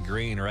Guthrie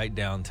Green, right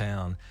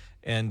downtown.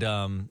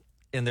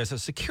 And there's a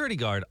security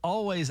guard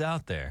always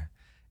out there.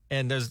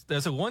 And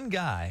there's a one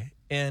guy,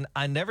 and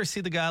I never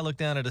see the guy look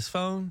down at his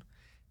phone.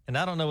 And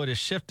I don't know what his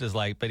shift is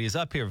like, but he's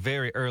up here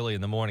very early in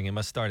the morning. It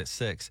must start at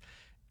 6.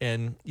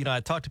 And, you know,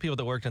 I talked to people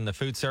that worked in the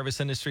food service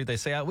industry. They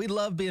say, we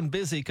love being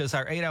busy because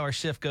our 8-hour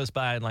shift goes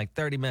by in like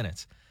 30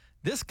 minutes.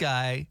 This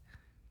guy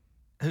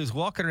who's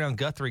walking around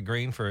Guthrie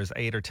Green for his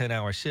 8 or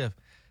 10-hour shift,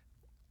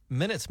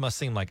 minutes must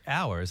seem like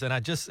hours. And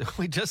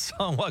we just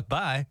saw him walk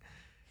by.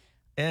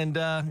 And,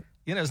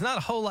 you know, there's not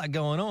a whole lot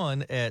going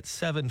on at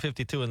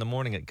 7:52 in the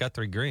morning at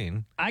Guthrie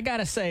Green. I got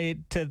to say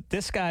to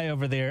this guy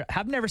over there,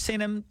 I've never seen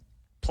him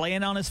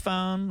playing on his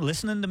phone,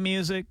 listening to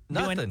music,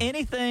 Nothing. doing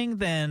anything.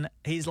 Then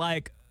he's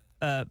like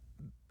a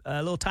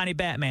little tiny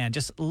Batman,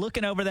 just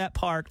looking over that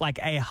park like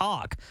a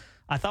hawk.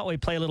 I thought we'd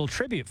play a little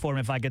tribute for him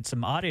if I get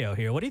some audio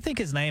here. What do you think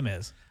his name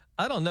is?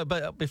 I don't know,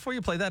 but before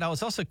you play that, I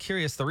was also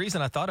curious. The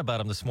reason I thought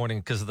about him this morning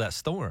because of that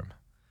storm.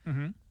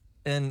 Mm-hmm.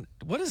 And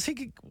what does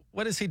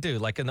he do?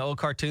 Like in the old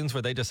cartoons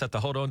where they just have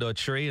to hold on to a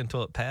tree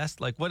until it passed?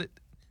 Like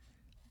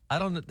I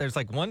don't know. There's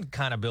like one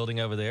kind of building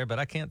over there, but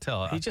I can't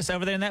tell. He's just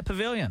over there in that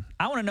pavilion.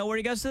 I want to know where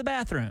he goes to the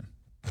bathroom.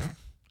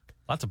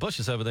 Lots of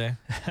bushes over there.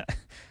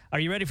 Are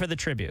you ready for the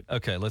tribute?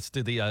 Okay, let's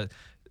do the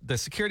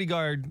security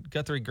guard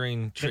Guthrie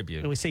Green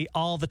tribute. That we see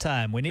all the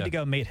time. We need to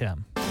go meet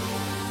him.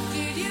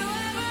 Did you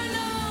ever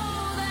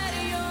know that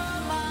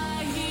you're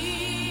my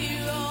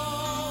hero?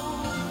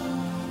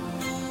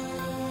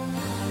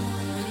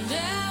 And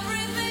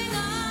everything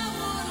I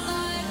would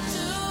like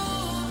to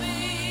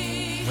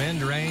be.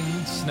 Wind, rain,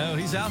 snow,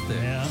 he's out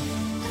there. Yeah.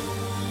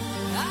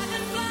 I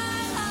can fly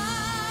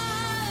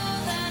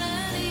higher than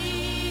an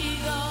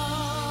eagle.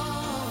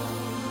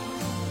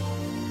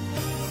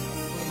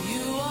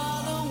 You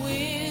are the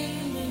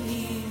wind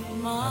beneath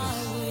my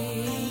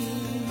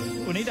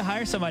wings. We need to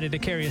hire somebody to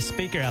carry a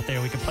speaker out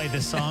there. We can play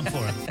this song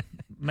for him.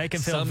 Make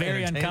him feel Some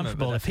very entertainment,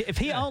 uncomfortable. but If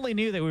he only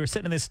knew that we were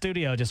sitting in this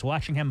studio just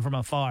watching him from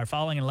afar,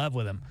 falling in love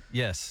with him,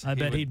 Yes. I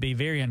bet he'd be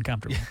very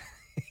uncomfortable.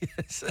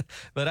 Yes.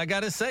 But I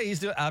got to say,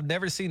 I've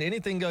never seen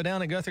anything go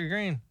down at Guthrie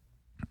Green.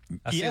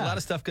 I see a lot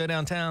of stuff go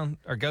downtown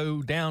or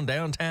go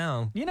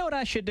downtown. You know what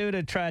I should do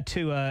to try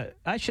to,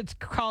 I should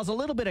cause a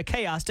little bit of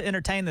chaos to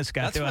entertain this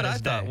guy That's throughout what I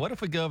his thought. day. What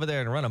if we go over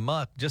there and run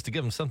amok just to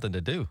give him something to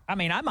do? I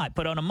mean, I might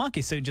put on a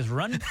monkey suit and just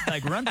run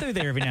through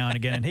there every now and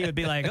again, and he would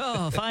be like,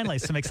 oh, finally,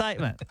 some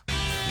excitement.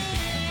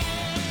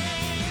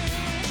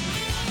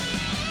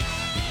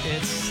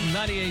 It's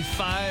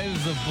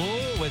 98.5 The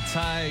Bull with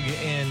Tige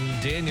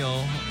and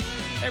Daniel.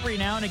 Every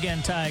now and again,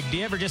 Tige, do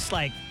you ever just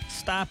like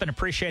stop and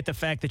appreciate the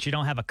fact that you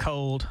don't have a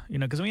cold? You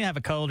know, because when you have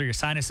a cold or your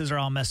sinuses are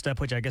all messed up,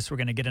 which I guess we're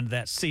going to get into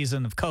that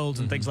season of colds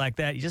and things like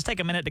that, you just take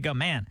a minute to go,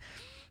 man,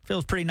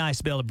 feels pretty nice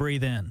to be able to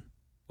breathe in.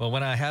 Well,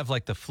 when I have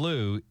like the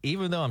flu,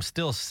 even though I'm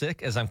still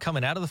sick, as I'm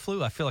coming out of the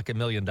flu, I feel like $1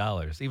 million.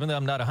 Even though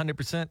I'm not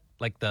 100%,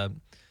 like the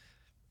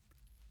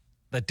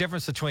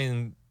difference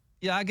between,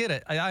 yeah, I get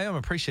it. I am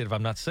appreciative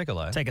I'm not sick a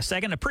lot. Take a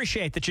second,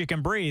 appreciate that you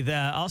can breathe.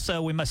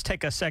 Also, we must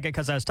take a second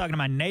because I was talking to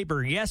my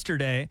neighbor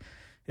yesterday.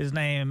 His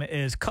name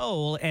is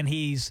Cole, and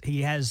he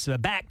has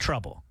back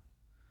trouble.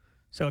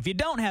 So if you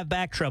don't have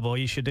back trouble,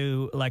 you should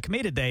do like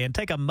me today and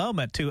take a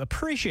moment to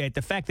appreciate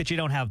the fact that you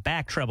don't have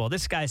back trouble.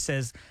 This guy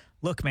says,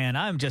 look, man,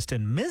 I'm just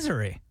in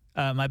misery.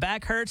 My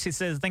back hurts. He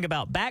says, think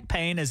about back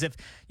pain as if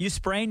you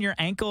sprain your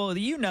ankle.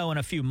 You know in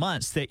a few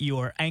months that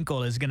your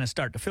ankle is going to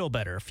start to feel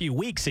better, a few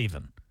weeks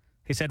even.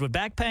 He said, with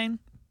back pain,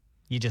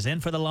 you're just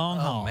in for the long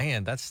haul. Oh,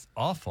 man, that's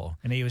awful.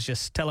 And he was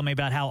just telling me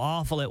about how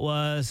awful it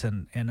was.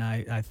 And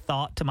I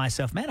thought to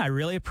myself, man, I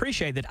really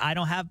appreciate that I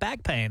don't have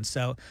back pain.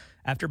 So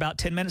after about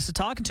 10 minutes of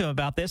talking to him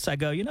about this, I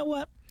go, you know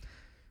what?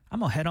 I'm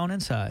going to head on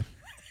inside.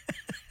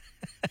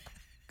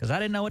 Because I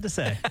didn't know what to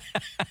say.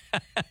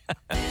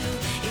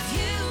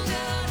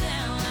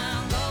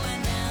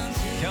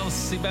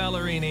 Kelsey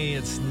Ballerini,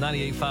 it's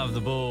 98.5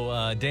 The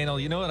Bull. Daniel,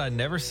 you know what I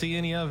never see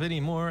any of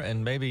anymore?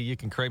 And maybe you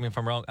can correct me if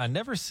I'm wrong. I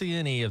never see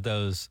any of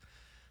those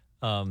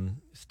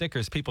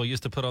stickers people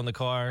used to put on the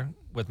car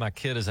with my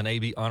kid as an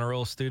AB honor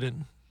roll student.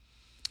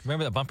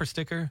 Remember that bumper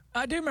sticker?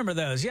 I do remember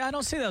those. Yeah, I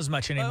don't see those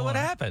much anymore. What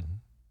happened?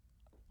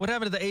 What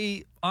happened to the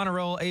A honor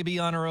roll, AB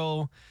honor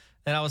roll?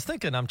 And I was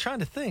thinking, I'm trying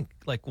to think,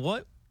 like,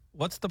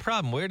 what's the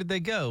problem? Where did they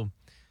go?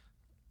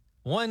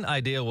 One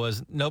idea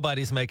was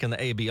nobody's making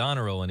the AB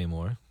honor roll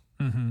anymore.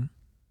 Mm-hmm.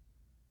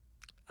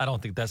 I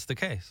don't think that's the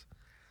case.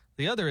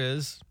 The other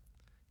is,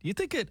 do you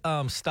think it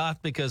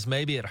stopped because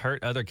maybe it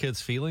hurt other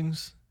kids'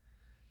 feelings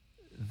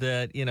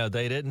that, you know,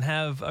 they didn't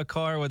have a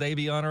car with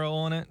AB honor roll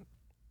on it?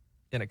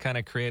 And it kind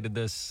of created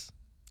this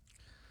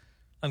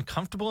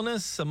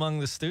uncomfortableness among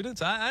the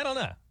students? I don't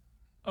know.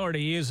 Or to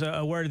use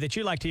a word that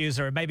you like to use,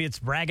 or maybe it's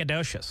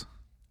braggadocious.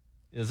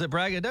 Is it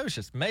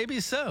braggadocious? Maybe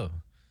so.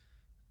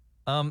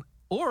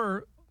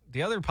 Or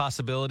the other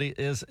possibility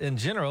is, in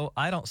general,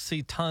 I don't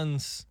see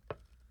tons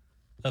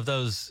of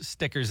those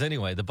stickers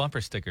anyway, the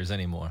bumper stickers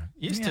anymore.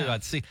 Used to,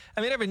 I'd see.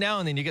 I mean, every now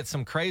and then you get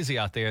some crazy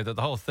out there that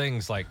the whole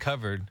thing's like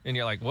covered, and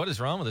you're like, what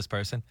is wrong with this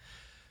person?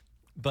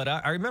 But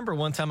I remember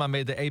one time I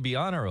made the AB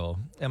honor roll,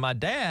 and my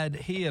dad,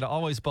 he had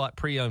always bought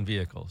pre-owned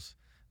vehicles.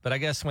 But I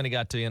guess when he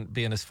got to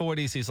be in his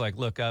 40s, he's like,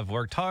 look, I've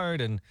worked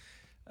hard and,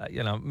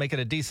 making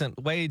a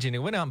decent wage, and he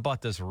went out and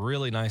bought this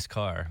really nice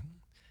car.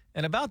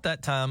 And about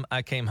that time,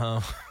 I came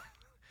home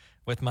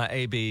with my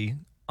AB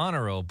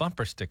honor roll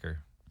bumper sticker.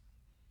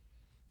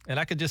 And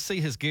I could just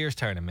see his gears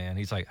turning, man.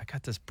 He's like, I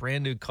got this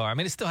brand new car. I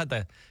mean, it still had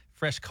the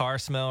fresh car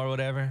smell or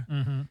whatever.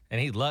 Mm-hmm.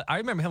 And I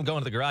remember him going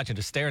to the garage and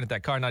just staring at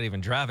that car, not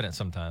even driving it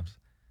sometimes.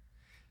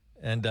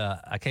 And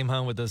I came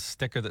home with this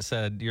sticker that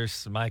said, you're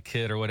my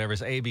kid or whatever,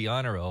 it's AB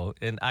honor roll.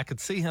 And I could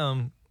see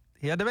him,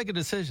 he had to make a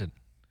decision.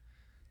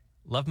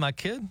 Love my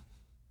kid,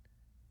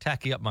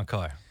 tacky up my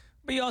car.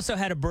 But you also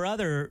had a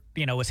brother,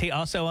 was he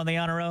also on the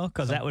honor roll?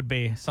 Because that would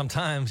be...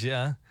 Sometimes,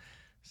 yeah.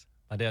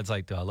 My dad's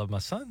like, do I love my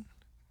son?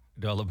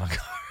 Do I love my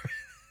car?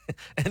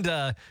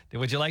 And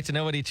would you like to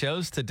know what he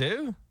chose to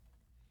do?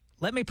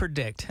 Let me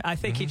predict. I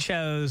think he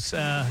chose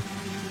not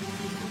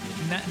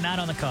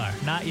on the car.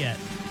 Not yet.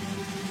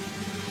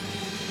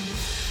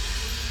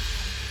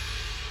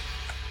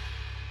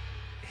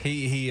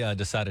 He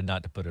decided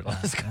not to put it on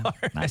his car.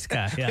 Nice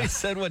guy, yeah. He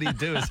said what he'd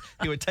do is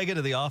he would take it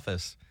to the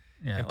office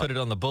and put it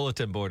on the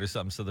bulletin board or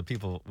something so the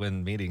people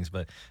win meetings.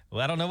 But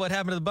I don't know what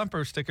happened to the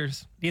bumper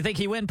stickers. Do you think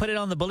he went and put it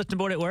on the bulletin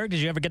board at work?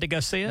 Did you ever get to go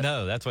see it?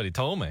 No, that's what he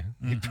told me.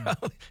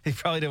 Mm-hmm. He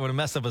probably didn't want to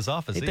mess up his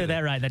office He threw that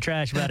right in the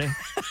trash, buddy.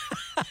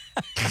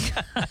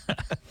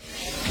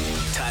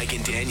 Tige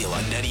and Daniel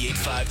on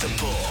 98.5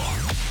 The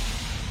Bull.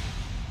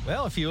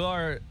 Well, if you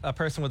are a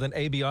person with an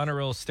AB honor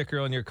roll sticker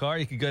on your car,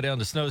 you could go down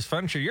to Snow's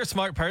Furniture. You're a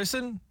smart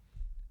person,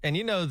 and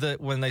you know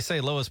that when they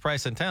say lowest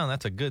price in town,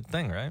 that's a good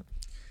thing, right?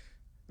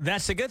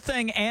 That's a good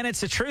thing, and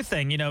it's a true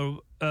thing.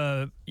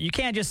 You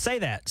can't just say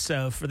that.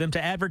 So for them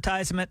to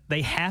advertise it,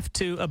 they have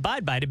to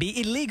abide by it. It'd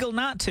be illegal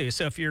not to.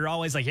 So if you're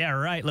always like, yeah,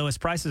 right, lowest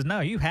prices,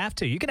 no, you have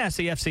to. You can ask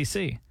the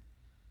FCC.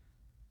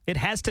 It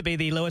has to be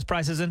the lowest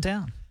prices in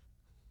town.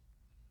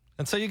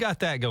 And so you got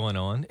that going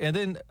on. And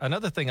then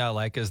another thing I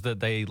like is that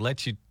they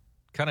let you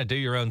kind of do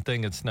your own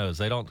thing at Snow's.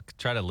 They don't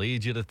try to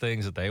lead you to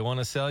things that they want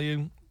to sell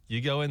you. You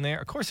go in there.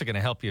 Of course, they're going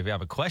to help you if you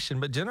have a question,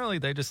 but generally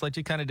they just let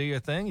you kind of do your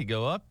thing. You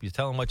go up, you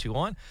tell them what you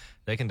want.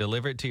 They can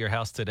deliver it to your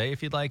house today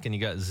if you'd like, and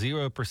you got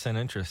 0%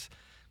 interest.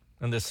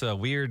 And this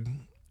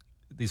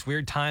these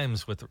weird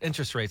times with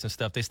interest rates and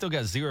stuff, they still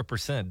got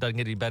 0%. Doesn't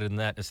get any better than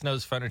that. It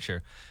Snow's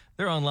Furniture.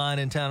 They're online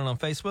in town and on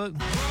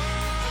Facebook.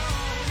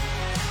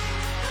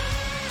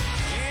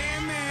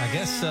 I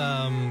guess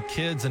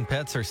kids and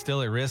pets are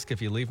still at risk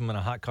if you leave them in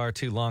a hot car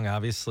too long,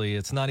 obviously.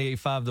 It's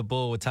 98.5 The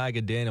Bull with Tige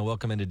and Daniel.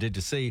 Welcome into Did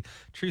You See?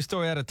 True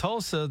story out of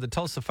Tulsa. The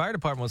Tulsa Fire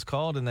Department was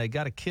called, and they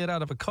got a kid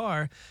out of a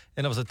car,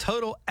 and it was a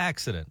total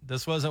accident.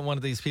 This wasn't one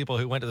of these people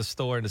who went to the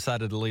store and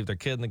decided to leave their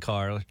kid in the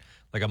car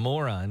like a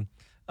moron.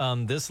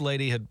 This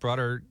lady had brought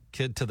her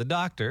kid to the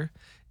doctor,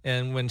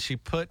 and when she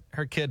put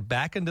her kid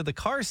back into the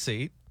car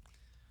seat,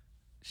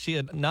 she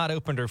had not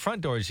opened her front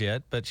doors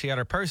yet, but she had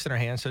her purse in her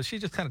hand, so she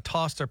just kind of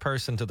tossed her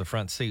purse into the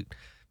front seat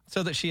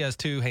so that she has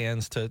two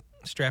hands to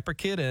strap her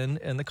kid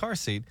in the car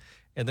seat.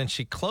 And then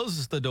she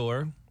closes the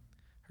door,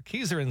 her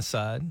keys are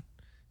inside,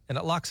 and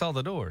it locks all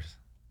the doors.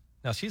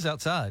 Now, she's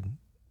outside.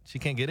 She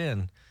can't get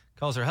in.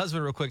 Calls her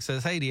husband real quick,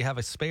 says, hey, do you have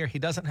a spare? He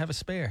doesn't have a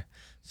spare.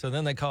 So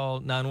then they call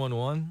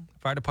 911,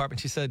 fire department.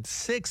 She said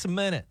 6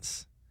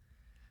 minutes.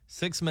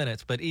 6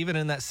 minutes. But even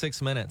in that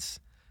 6 minutes,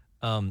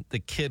 the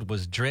kid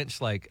was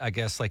drenched like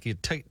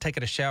he'd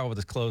taken a shower with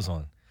his clothes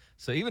on.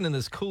 So even in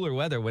this cooler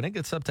weather, when it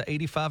gets up to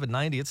 85 and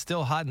 90, it's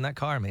still hot in that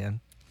car, man.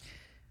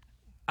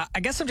 I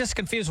guess I'm just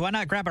confused. Why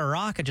not grab a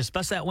rock and just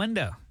bust that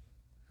window?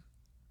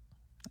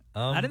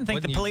 I didn't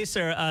think the police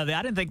I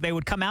didn't think they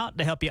would come out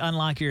to help you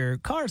unlock your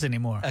cars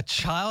anymore. A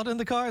child in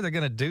the car? They're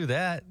going to do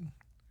that.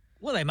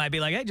 Well, they might be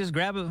like, hey, just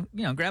grab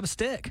a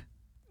stick.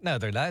 No,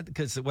 they're not,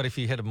 because what if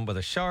you hit them with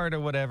a shard or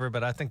whatever?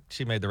 But I think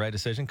she made the right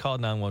decision, called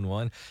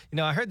 911.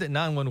 I heard that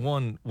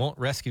 911 won't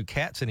rescue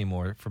cats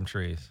anymore from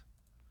trees.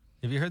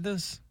 Have you heard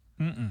this?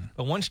 Mm-mm.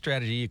 But one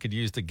strategy you could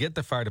use to get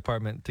the fire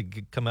department to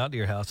come out to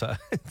your house,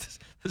 this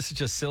is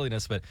just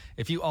silliness, but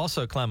if you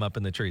also climb up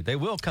in the tree, they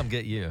will come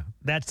get you.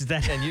 That's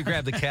that. And you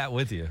grab the cat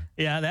with you.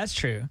 Yeah, that's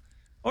true.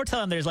 Or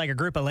tell them there's like a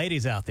group of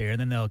ladies out there, and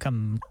then they'll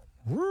come.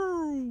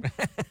 Woo.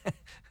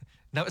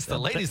 No, it's the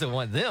ladies that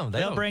want them.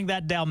 They'll bring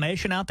that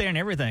Dalmatian out there and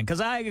everything. Because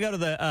I go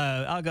to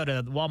I'll go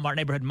to the Walmart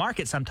neighborhood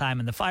market sometime,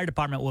 and the fire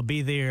department will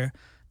be there.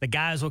 The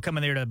guys will come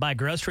in there to buy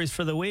groceries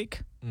for the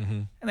week,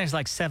 and there's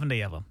like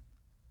 70 of them.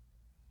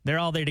 They're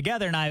all there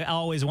together, and I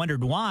always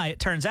wondered why. It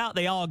turns out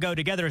they all go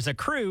together as a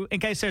crew. In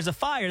case there's a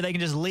fire, they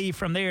can just leave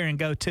from there and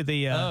go to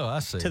the I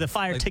see. to the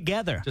fire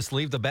together. Just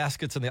leave the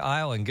baskets in the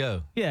aisle and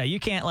go. Yeah,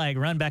 you can't like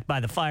run back by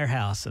the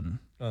firehouse and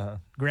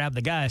grab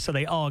the guy, so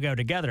they all go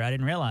together. I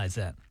didn't realize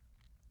that.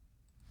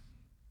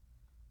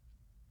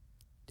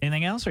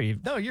 Anything else? Or you?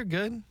 No, you're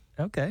good.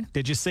 Okay.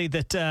 Did you see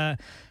that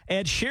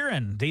Ed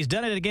Sheeran, he's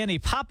done it again. He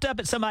popped up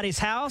at somebody's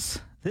house,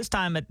 this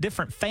time at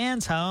different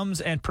fans'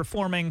 homes and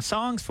performing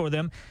songs for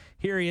them.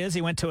 Here he is.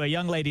 He went to a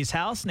young lady's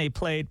house, and he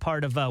played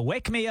part of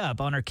Wake Me Up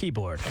on her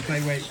keyboard. Okay,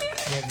 wait.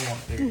 Wake me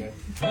up. There we go.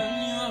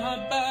 Run your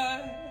hot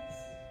bath,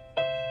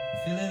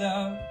 fill it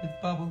out with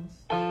bubbles.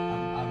 I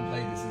haven't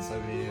played this in so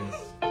many years.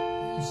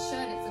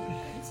 Shut it.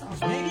 It's a good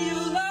song. Maybe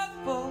you're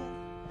lovable,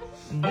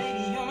 and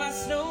maybe you're my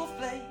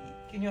snowflake.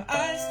 And your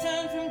eyes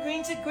turn from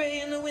green to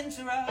grey in the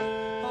winter.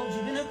 I'll hold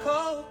you in a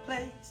cold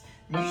place.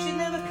 And you should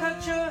never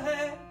cut your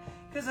hair,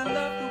 'cause I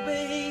love the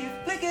way you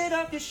flick it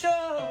off your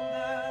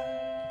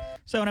shoulder.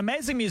 So an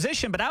amazing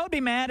musician, but I would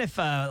be mad if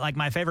like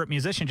my favorite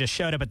musician just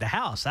showed up at the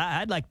house.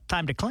 I'd like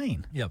time to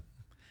clean. Yep.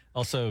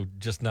 Also,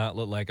 just not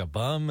look like a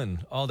bum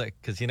and all that,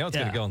 because you know it's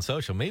going to go on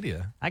social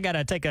media. I got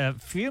to take a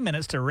few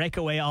minutes to rake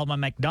away all my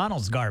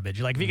McDonald's garbage.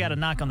 Like if you got to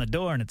knock on the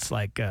door and it's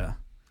like...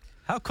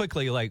 How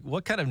quickly, like,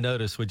 what kind of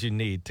notice would you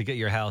need to get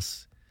your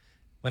house,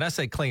 when I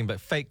say clean, but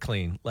fake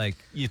clean, like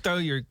you throw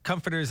your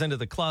comforters into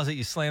the closet,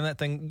 you slam that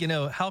thing, you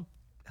know, how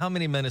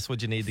many minutes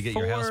would you need to get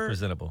your house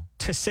presentable?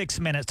 4 to 6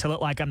 minutes to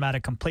look like I'm not a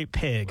complete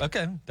pig.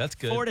 Okay, that's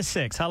good. 4 to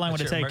 6. How long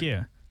would it take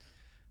you?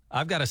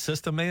 I've got a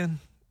system, man,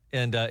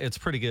 and it's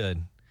pretty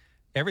good.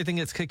 Everything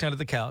gets kicked under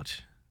the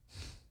couch,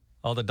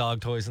 all the dog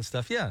toys and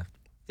stuff. Yeah.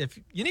 If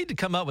you need to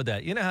come up with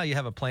that, you know how you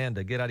have a plan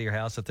to get out of your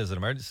house if there's an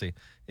emergency.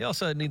 You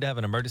also need to have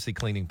an emergency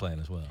cleaning plan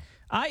as well.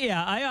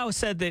 I always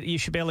said that you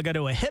should be able to go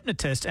to a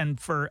hypnotist, and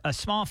for a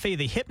small fee,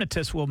 the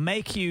hypnotist will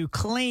make you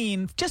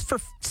clean just for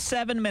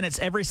 7 minutes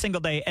every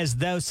single day as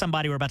though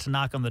somebody were about to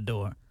knock on the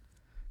door.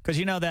 Because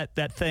you know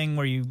that thing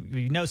where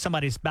you know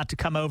somebody's about to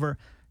come over,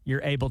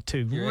 you're able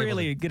to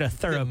really get a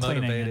thorough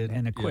cleaning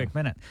in a quick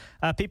minute.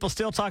 People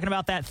still talking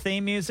about that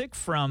theme music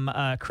from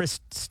Chris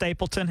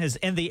Stapleton, his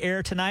In the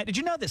Air Tonight. Did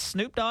you know that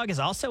Snoop Dogg is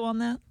also on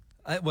that?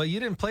 Well, you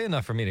didn't play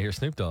enough for me to hear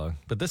Snoop Dogg,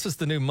 but this is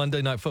the new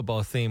Monday Night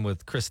Football theme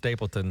with Chris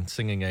Stapleton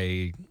singing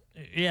a...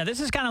 Yeah, this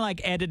is kind of like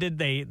edited.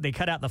 They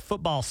cut out the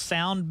football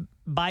sound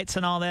bites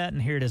and all that,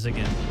 and here it is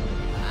again.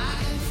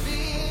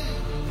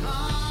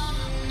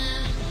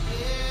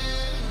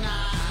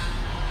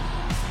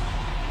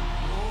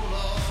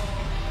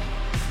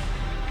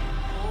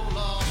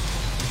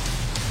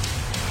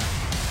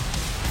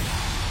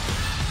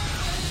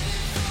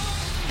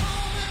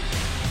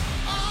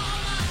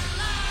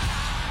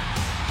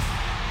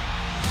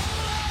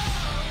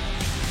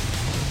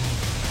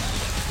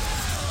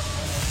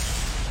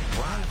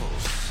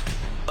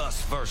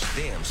 Versus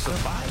them,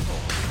 survival.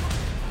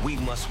 We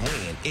must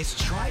win, it's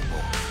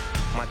tribal.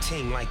 My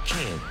team like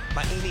Ken,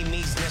 by any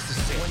means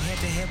necessary. One head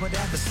to head with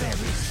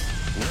adversaries.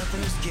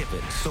 Nothing is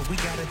given, so we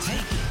gotta take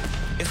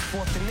it. It's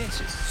 4th and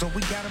inches, so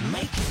we gotta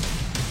make it.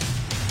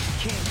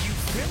 Can you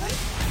feel it?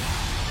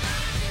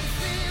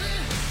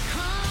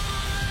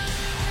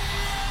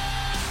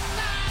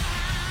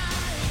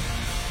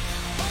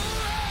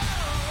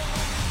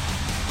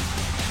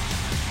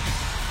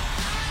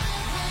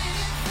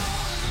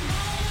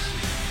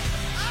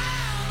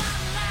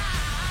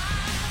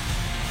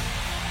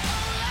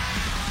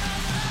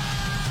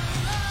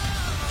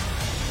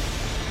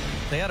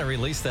 They ought to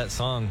release that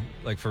song,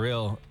 like, for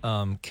real.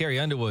 Carrie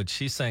Underwood,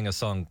 she sang a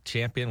song,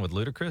 Champion, with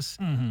Ludacris.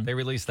 Mm-hmm. They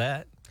released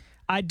that.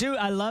 I do.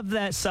 I love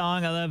that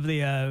song. I love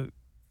the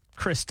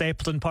Chris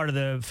Stapleton part of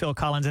the Phil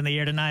Collins In the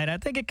Air Tonight. I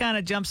think it kind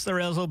of jumps the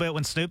rails a little bit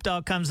when Snoop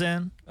Dogg comes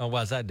in. Oh,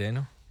 why is that,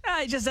 Daniel?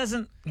 It just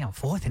doesn't,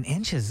 4th and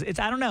inches.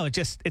 I don't know.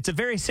 It's a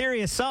very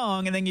serious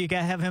song, and then you got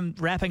to have him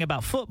rapping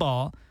about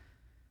football.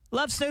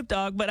 Love Snoop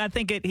Dogg, but I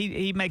think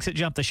he makes it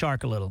jump the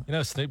shark a little. You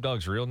know Snoop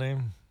Dogg's real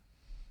name?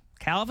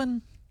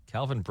 Calvin?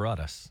 Calvin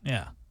Broadus.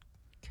 Yeah.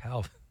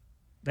 Calvin.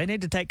 They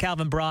need to take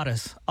Calvin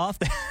Broadus off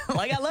the...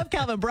 Like, I love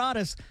Calvin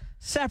Broadus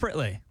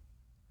separately.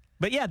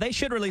 But, yeah, they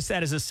should release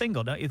that as a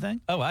single, don't you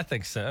think? Oh, I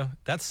think so.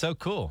 That's so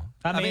cool.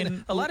 I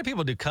mean, a lot of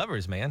people do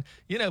covers, man.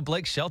 You know,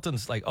 Blake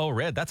Shelton's like, Oh,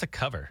 Red, that's a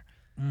cover.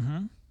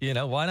 Mm-hmm. You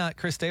know, why not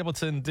Chris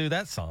Stapleton do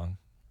that song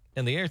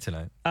In the Air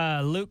Tonight?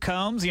 Luke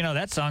Combs,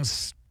 that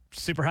song's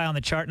super high on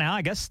the chart now.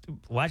 I guess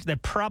they're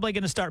probably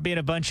going to start being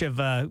a bunch of...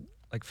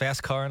 like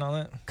Fast Car and all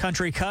that?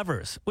 Country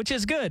covers, which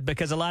is good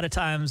because a lot of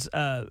times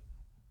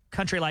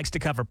country likes to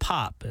cover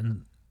pop,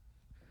 and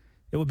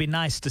it would be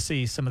nice to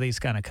see some of these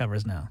kind of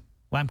covers now.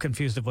 Well, I'm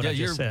confused of what I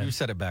just said. You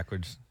said it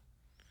backwards.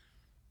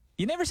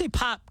 You never see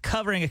pop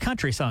covering a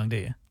country song, do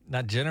you?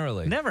 Not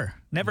generally. Never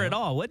at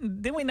all.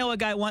 Didn't we know a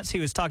guy once, he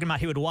was talking about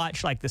he would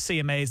watch like the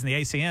CMAs and the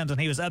ACMs,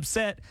 and he was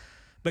upset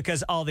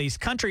because all these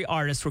country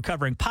artists were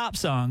covering pop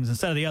songs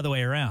instead of the other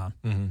way around.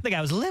 The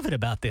guy was livid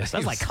about this. I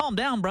was like, calm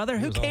down, brother.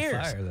 Who cares?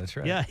 On fire. That's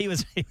right. Yeah, he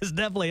was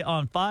definitely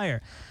on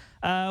fire.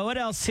 What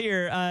else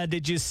here?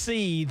 Did you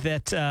see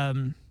that?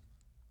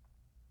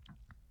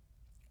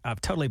 I've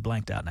totally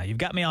blanked out now. You've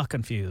got me all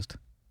confused.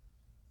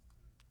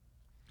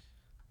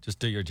 Just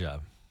do your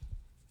job.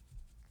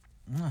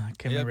 I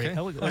can't remember. Okay?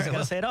 Oh, what was I going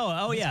to say it?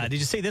 Oh, yeah. Did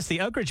you see this? The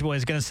Oak Ridge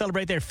Boys are going to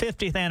celebrate their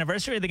 50th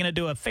anniversary. They're going to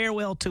do a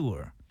farewell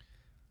tour.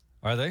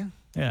 Are they?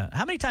 Yeah.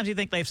 How many times do you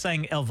think they've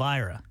sang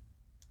Elvira?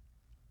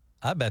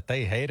 I bet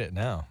they hate it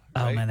now.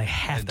 Oh, right? man, they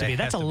have to be.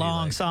 That's a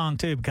long song,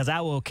 too, because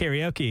I will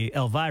karaoke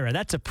Elvira.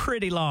 That's a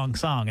pretty long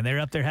song, and they're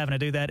up there having to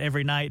do that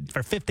every night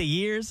for 50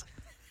 years.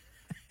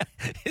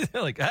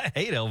 They're like, I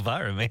hate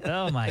Elvira, man.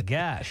 Oh, my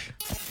gosh.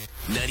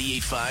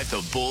 98.5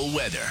 The Bull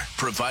Weather,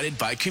 provided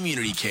by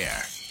Community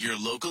Care, your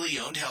locally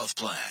owned health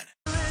plan.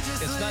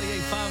 It's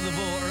 98.5 The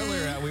Bull.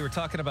 Earlier, we were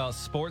talking about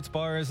sports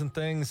bars and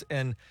things,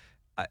 and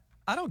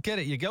I don't get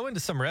it. You go into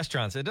some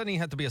restaurants. It doesn't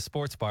even have to be a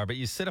sports bar, but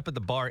you sit up at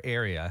the bar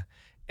area,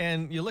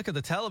 and you look at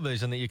the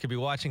television that you could be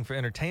watching for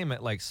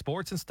entertainment, like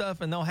sports and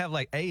stuff, and they'll have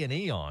like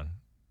A&E on,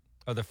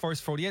 or the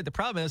First 48. The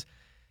problem is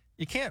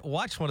you can't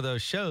watch one of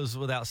those shows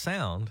without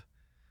sound.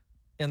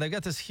 And they've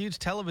got this huge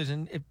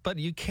television, but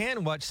you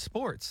can watch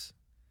sports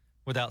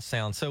without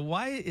sound. So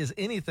why is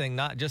anything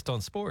not just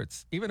on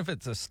sports? Even if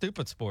it's a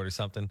stupid sport or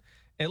something,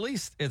 at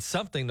least it's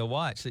something to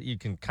watch that you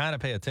can kind of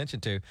pay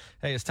attention to.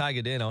 Hey, it's Tige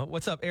and Daniel.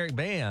 What's up, Eric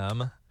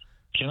Bam?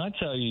 Can I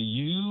tell you,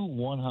 you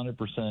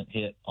 100%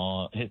 hit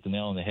the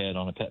nail on the head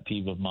on a pet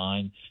peeve of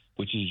mine,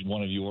 which is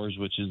one of yours,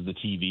 which is the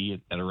TV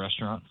at a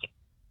restaurant.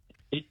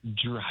 It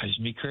drives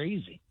me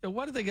crazy.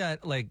 Why do they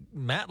got, like,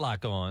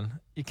 Matlock on?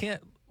 You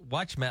can't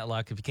watch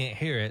Matlock if you can't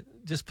hear it.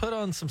 Just put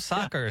on some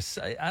soccer.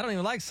 Yeah. I don't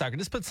even like soccer.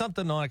 Just put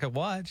something on I could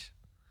watch.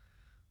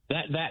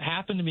 That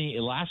happened to me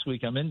last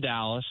week. I'm in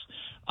Dallas.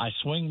 I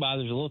swing by.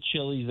 There's a little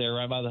Chili's there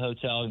right by the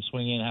hotel, and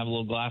swing in and have a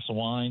little glass of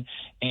wine.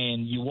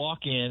 And you walk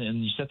in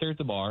and you sit there at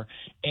the bar,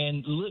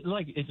 and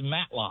like it's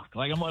Matlock.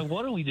 Like I'm like,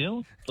 what are we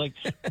doing? Like,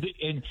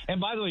 and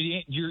by the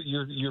way,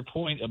 your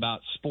point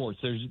about sports.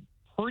 There's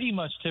pretty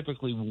much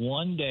typically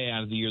one day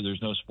out of the year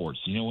there's no sports.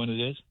 Do you know when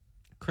it is?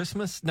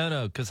 Christmas?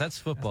 No, because that's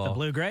football. That's the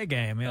blue-gray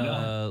game.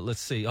 Yeah. Let's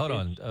see. Hold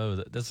on.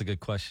 Oh, that's a good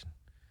question.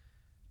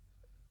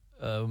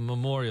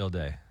 Memorial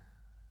Day.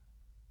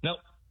 Nope.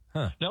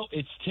 Huh. No,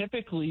 it's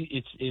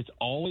typically it's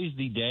always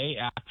the day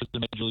after the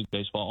Major League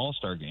Baseball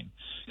All-Star game,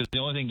 because the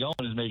only thing going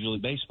is Major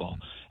League Baseball.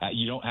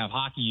 You don't have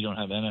hockey, you don't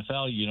have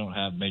NFL, you don't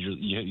have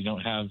you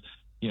don't have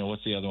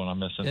what's the other one I'm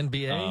missing?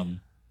 NBA.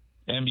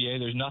 NBA.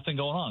 There's nothing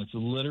going on. It's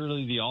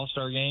literally the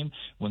All-Star game.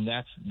 When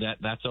that's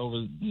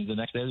over, the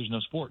next day there's no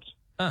sports.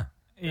 Huh.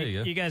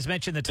 You guys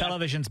mentioned the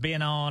television's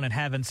being on and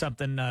having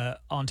something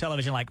on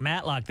television like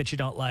Matlock that you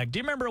don't like. Do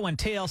you remember when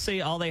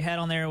TLC, all they had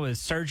on there was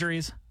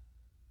surgeries?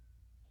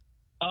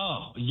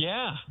 Oh,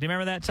 yeah. Do you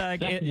remember that, Tig?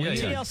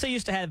 TLC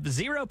used to have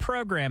zero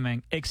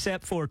programming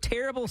except for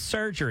terrible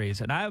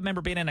surgeries. And I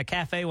remember being in a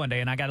cafe one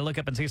day, and I got to look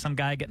up and see some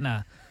guy getting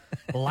a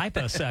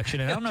liposuction.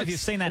 And I don't know if you've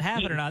seen that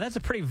happen or not. That's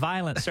a pretty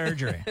violent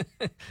surgery.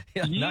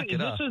 Knock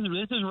it off.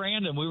 This is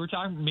random. We were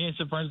talking, me and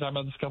some friends talking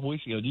about this a couple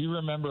weeks ago. Do you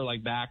remember,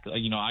 like, back, I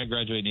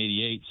graduated in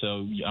 88,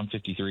 so I'm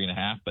 53 and a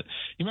half. But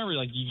you remember,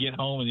 like, you get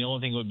home and the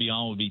only thing would be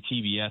on would be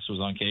TBS was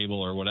on cable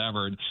or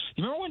whatever. And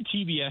you remember when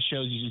TBS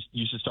shows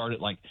used to start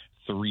at, like,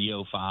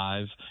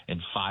 3:05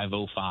 and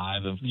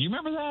 5:05? Do you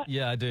remember that?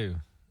 Yeah, I do.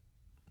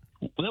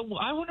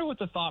 I wonder what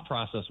the thought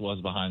process was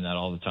behind that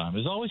all the time. It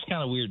was always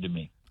kind of weird to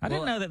me. I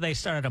didn't know that they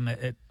started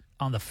them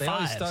on the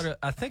fives.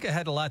 I think it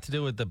had a lot to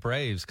do with the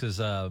Braves, because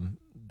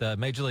the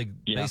Major League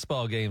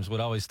Baseball games would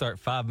always start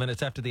 5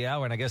 minutes after the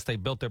hour, and I guess they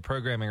built their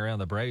programming around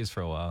the Braves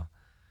for a while.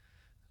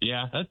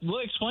 Yeah, it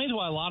explains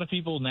why a lot of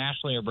people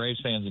nationally are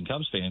Braves fans and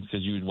Cubs fans,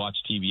 because you would watch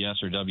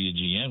TBS or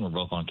WGN. We're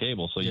both on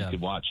cable, so you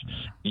could watch.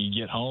 You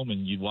get home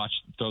and you'd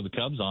throw the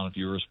Cubs on if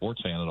you were a sports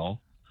fan at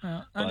all.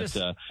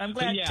 I'm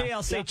glad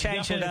TLC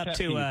changed it up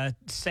to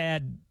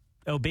sad,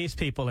 obese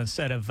people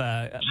instead of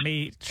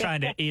me trying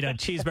to eat a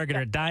cheeseburger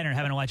at a diner and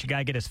having to watch a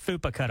guy get his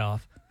fupa cut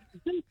off.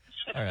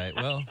 All right,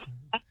 well.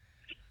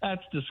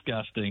 That's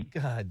disgusting.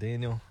 God,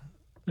 Daniel.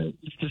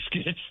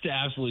 It's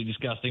absolutely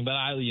disgusting, but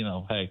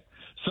hey.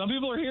 Some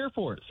people are here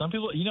for it. Some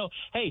people,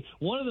 hey,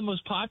 one of the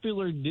most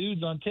popular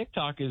dudes on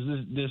TikTok is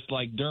this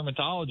like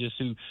dermatologist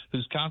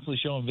who's constantly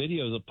showing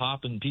videos of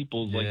popping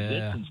people's like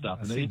zits and stuff.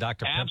 I see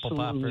Dr. Pimple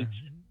Popper.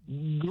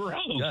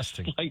 Gross.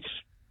 Disgusting. Like,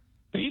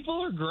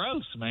 people are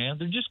gross, man.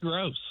 They're just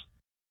gross.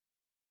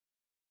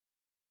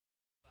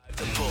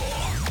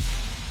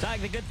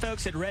 Tig, the good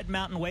folks at Red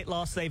Mountain Weight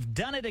Loss, they've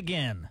done it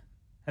again.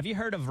 Have you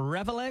heard of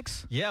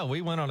Revelex? Yeah,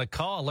 we went on a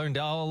call, learned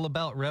all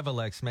about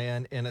Revelex,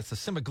 man, and it's a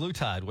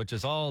semaglutide, which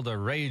is all the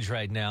rage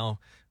right now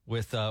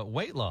with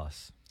weight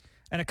loss.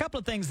 And a couple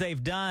of things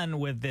they've done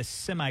with this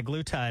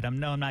semaglutide,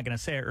 I'm not going to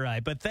say it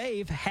right, but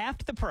they've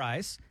halved the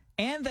price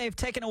And they've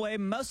taken away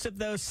most of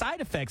those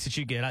side effects that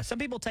you get. Some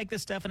people take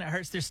this stuff and it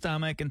hurts their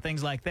stomach and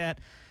things like that.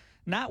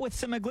 Not with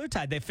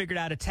semaglutide. They figured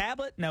out a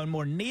tablet, no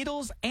more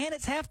needles, and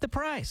it's half the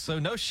price. So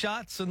no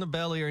shots in the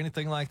belly or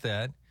anything like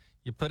that.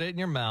 You put it in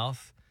your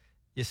mouth.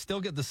 You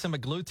still get the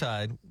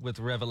semaglutide with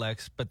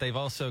Revilex, but they've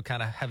also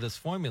kind of have this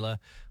formula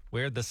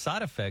where the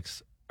side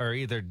effects are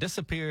either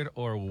disappeared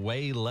or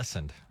way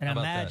lessened. And How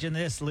about imagine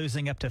this,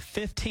 losing up to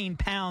 15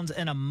 pounds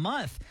in a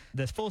month.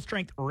 This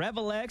full-strength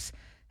Revilex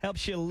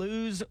helps you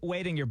lose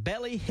weight in your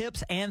belly,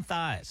 hips, and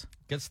thighs.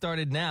 Get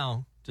started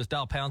now. Just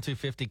dial pound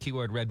 250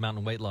 keyword Red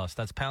Mountain Weight Loss.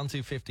 That's pound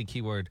 250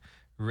 keyword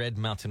Red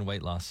Mountain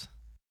Weight Loss.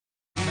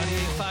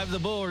 98.5 The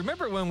Bull.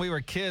 Remember when we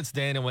were kids,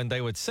 Dana, when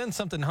they would send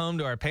something home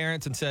to our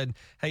parents and said,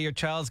 hey, your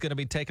child's going to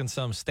be taking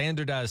some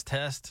standardized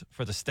test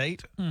for the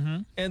state? Mm-hmm.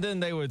 And then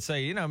they would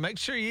say, make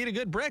sure you eat a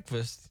good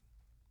breakfast,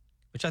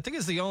 which I think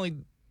is the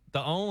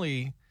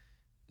only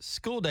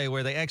school day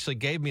where they actually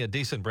gave me a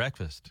decent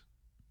breakfast.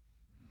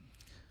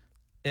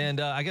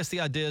 And I guess the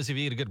idea is if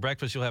you eat a good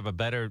breakfast, you'll have a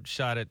better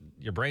shot at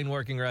your brain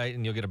working right,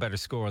 and you'll get a better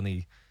score on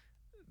the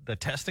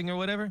testing or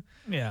whatever.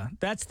 Yeah,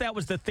 that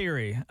was the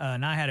theory.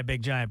 And I had a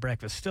big giant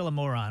breakfast. Still a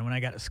moron when I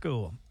got to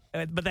school.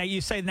 But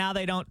you say now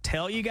they don't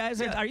tell you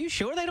guys? Yeah. Are you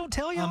sure they don't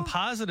tell you? I'm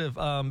positive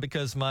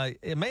because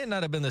it may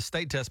not have been the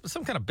state test, but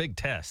some kind of big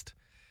test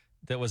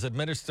that was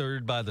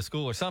administered by the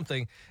school or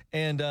something.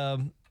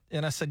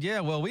 And I said,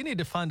 yeah, well, we need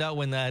to find out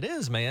when that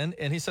is, man.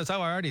 And he says,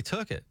 oh, I already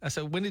took it. I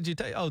said, when did you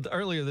take? Oh,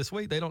 earlier this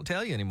week. They don't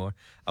tell you anymore.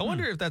 I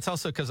wonder if that's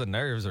also because of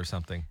nerves or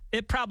something.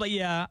 It probably,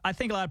 yeah. I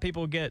think a lot of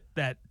people get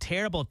that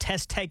terrible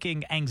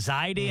test-taking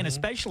anxiety, and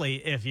especially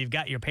if you've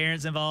got your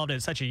parents involved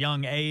at such a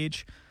young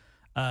age.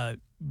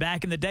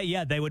 Back in the day,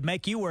 yeah, they would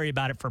make you worry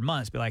about it for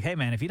months. Be like, hey,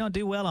 man, if you don't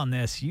do well on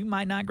this, you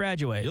might not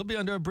graduate. You'll be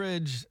under a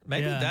bridge.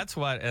 Maybe that's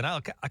why. And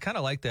I kind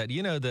of like that.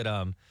 You know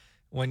that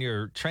when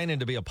you're training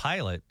to be a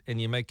pilot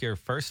and you make your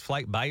first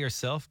flight by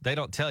yourself, they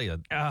don't tell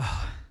you.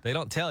 They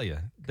don't tell you.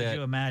 Could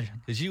you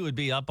imagine? Because you would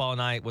be up all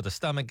night with a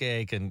stomach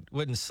ache and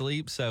wouldn't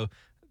sleep. So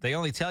they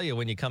only tell you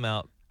when you come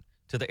out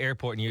to the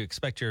airport and you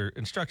expect your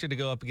instructor to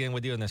go up again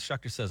with you, and the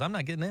instructor says, I'm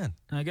not getting in.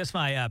 I guess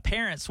my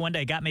parents one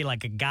day got me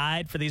like a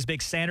guide for these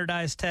big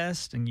standardized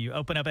tests, and you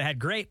open up, it had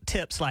great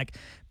tips like,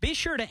 be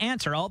sure to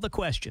answer all the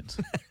questions.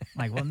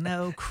 Like, well,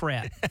 no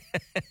crap.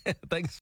 Thanks.